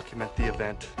to document the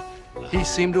event. He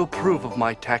seemed to approve of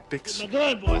my tactics.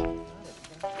 Good boy.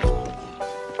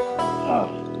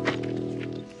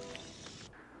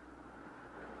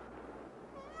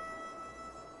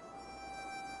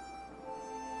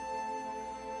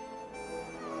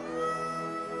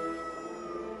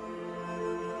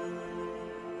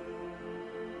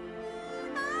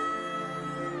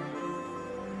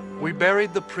 We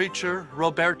buried the preacher,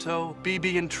 Roberto,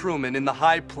 Bibi, and Truman in the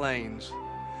high plains.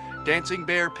 Dancing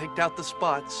Bear picked out the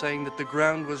spot, saying that the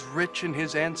ground was rich in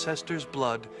his ancestors'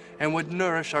 blood and would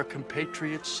nourish our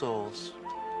compatriots' souls.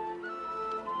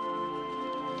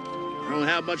 don't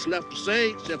have much left to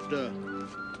say, except I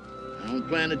don't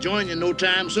plan to join you no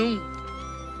time soon.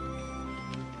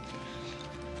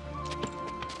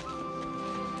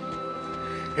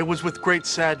 It was with great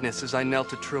sadness as I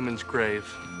knelt at Truman's grave.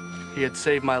 He had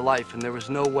saved my life, and there was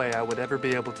no way I would ever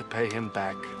be able to pay him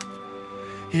back.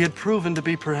 He had proven to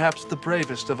be perhaps the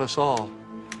bravest of us all.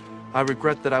 I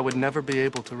regret that I would never be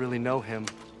able to really know him.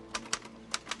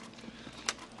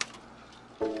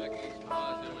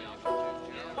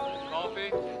 Coffee?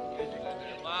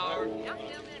 Flour?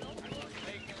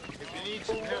 If you need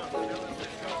some help,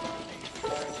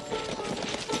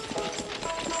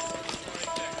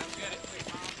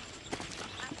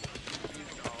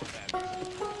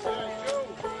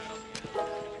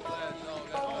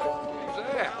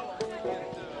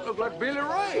 Look like Billy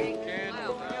Ray.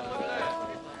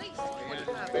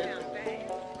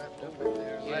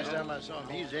 last time I saw him,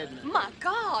 he's heading. My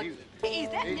God! Is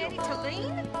that Nettie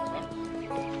Tulane?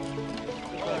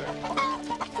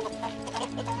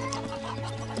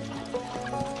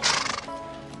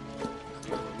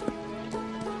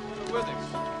 With him.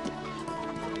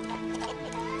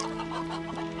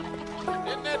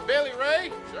 Isn't that Billy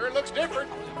Ray? Sure looks different.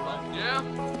 Yeah?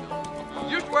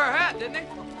 Used to wear a hat, didn't he?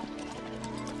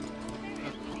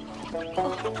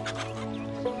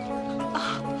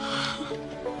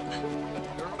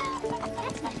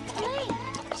 Tulane,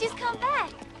 she's come back.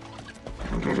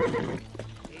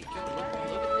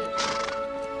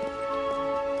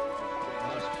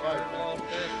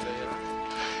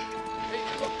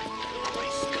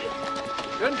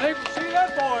 Couldn't take to see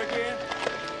that boy again.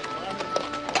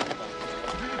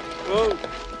 Whoa.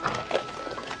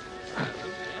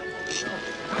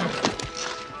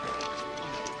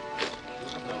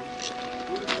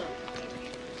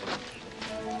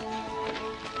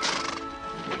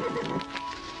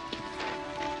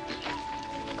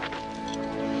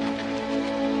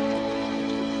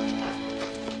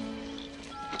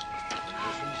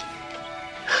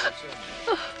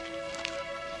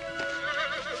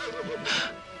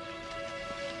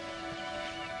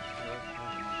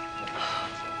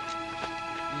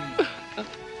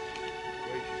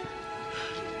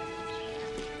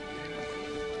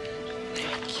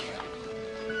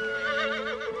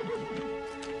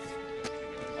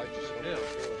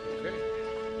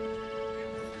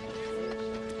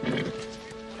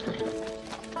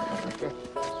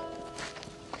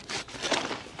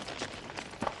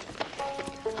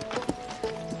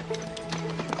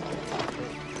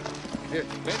 Here,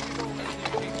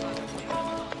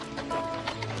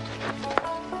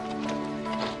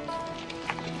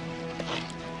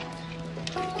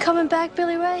 Coming back,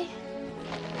 Billy Ray?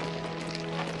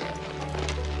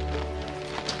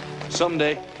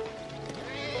 Someday.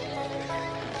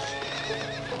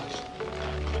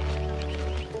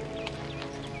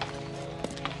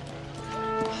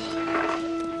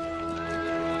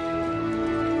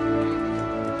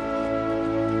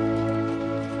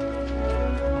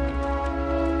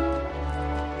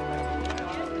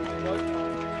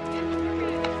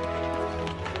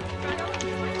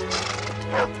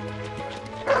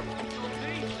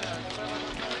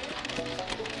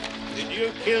 Did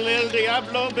you kill El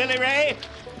Diablo, Billy Ray?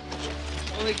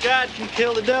 Only God can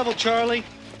kill the devil, Charlie.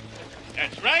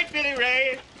 That's right, Billy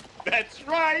Ray. That's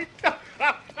right.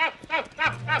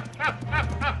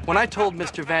 When I told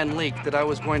Mr. Van Leek that I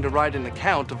was going to write an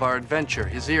account of our adventure,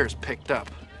 his ears picked up.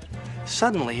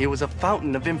 Suddenly, he was a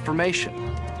fountain of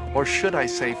information, or should I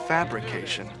say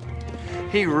fabrication.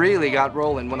 He really got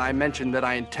rolling when I mentioned that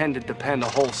I intended to pen a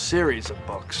whole series of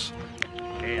books.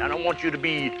 Hey, I don't want you to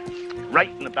be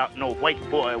writing about no white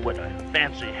boy with a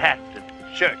fancy hat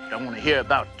and shirt. I want to hear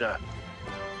about the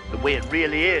way it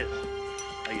really is.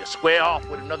 Now, you square off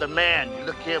with another man, you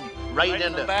look him right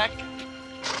in the back.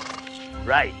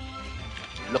 Right.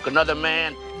 You look another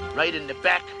man right in the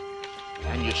back,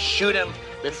 and you shoot him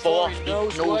before he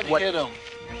knows what hit him.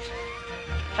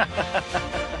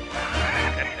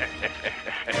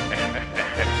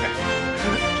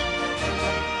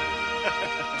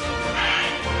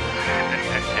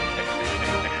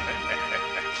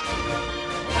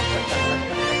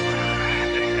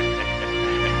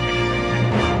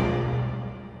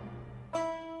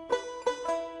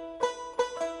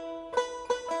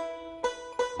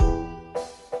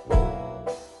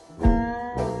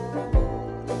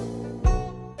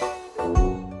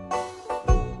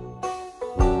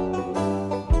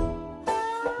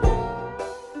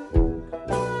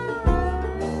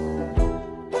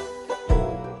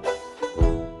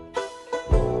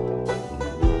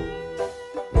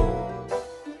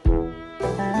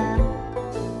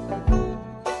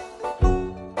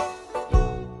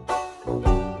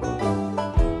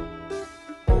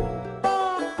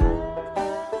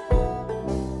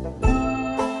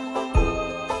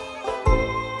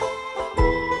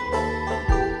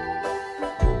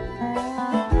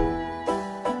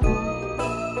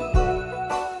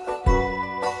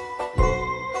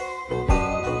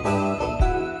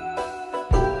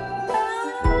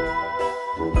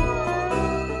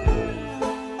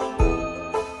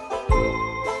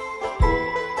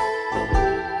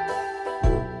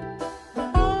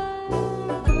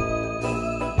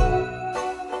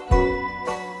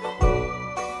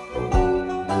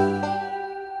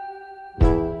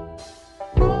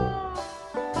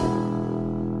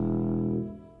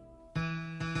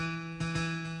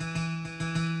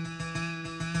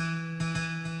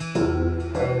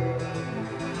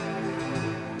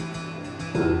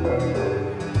 Thank you.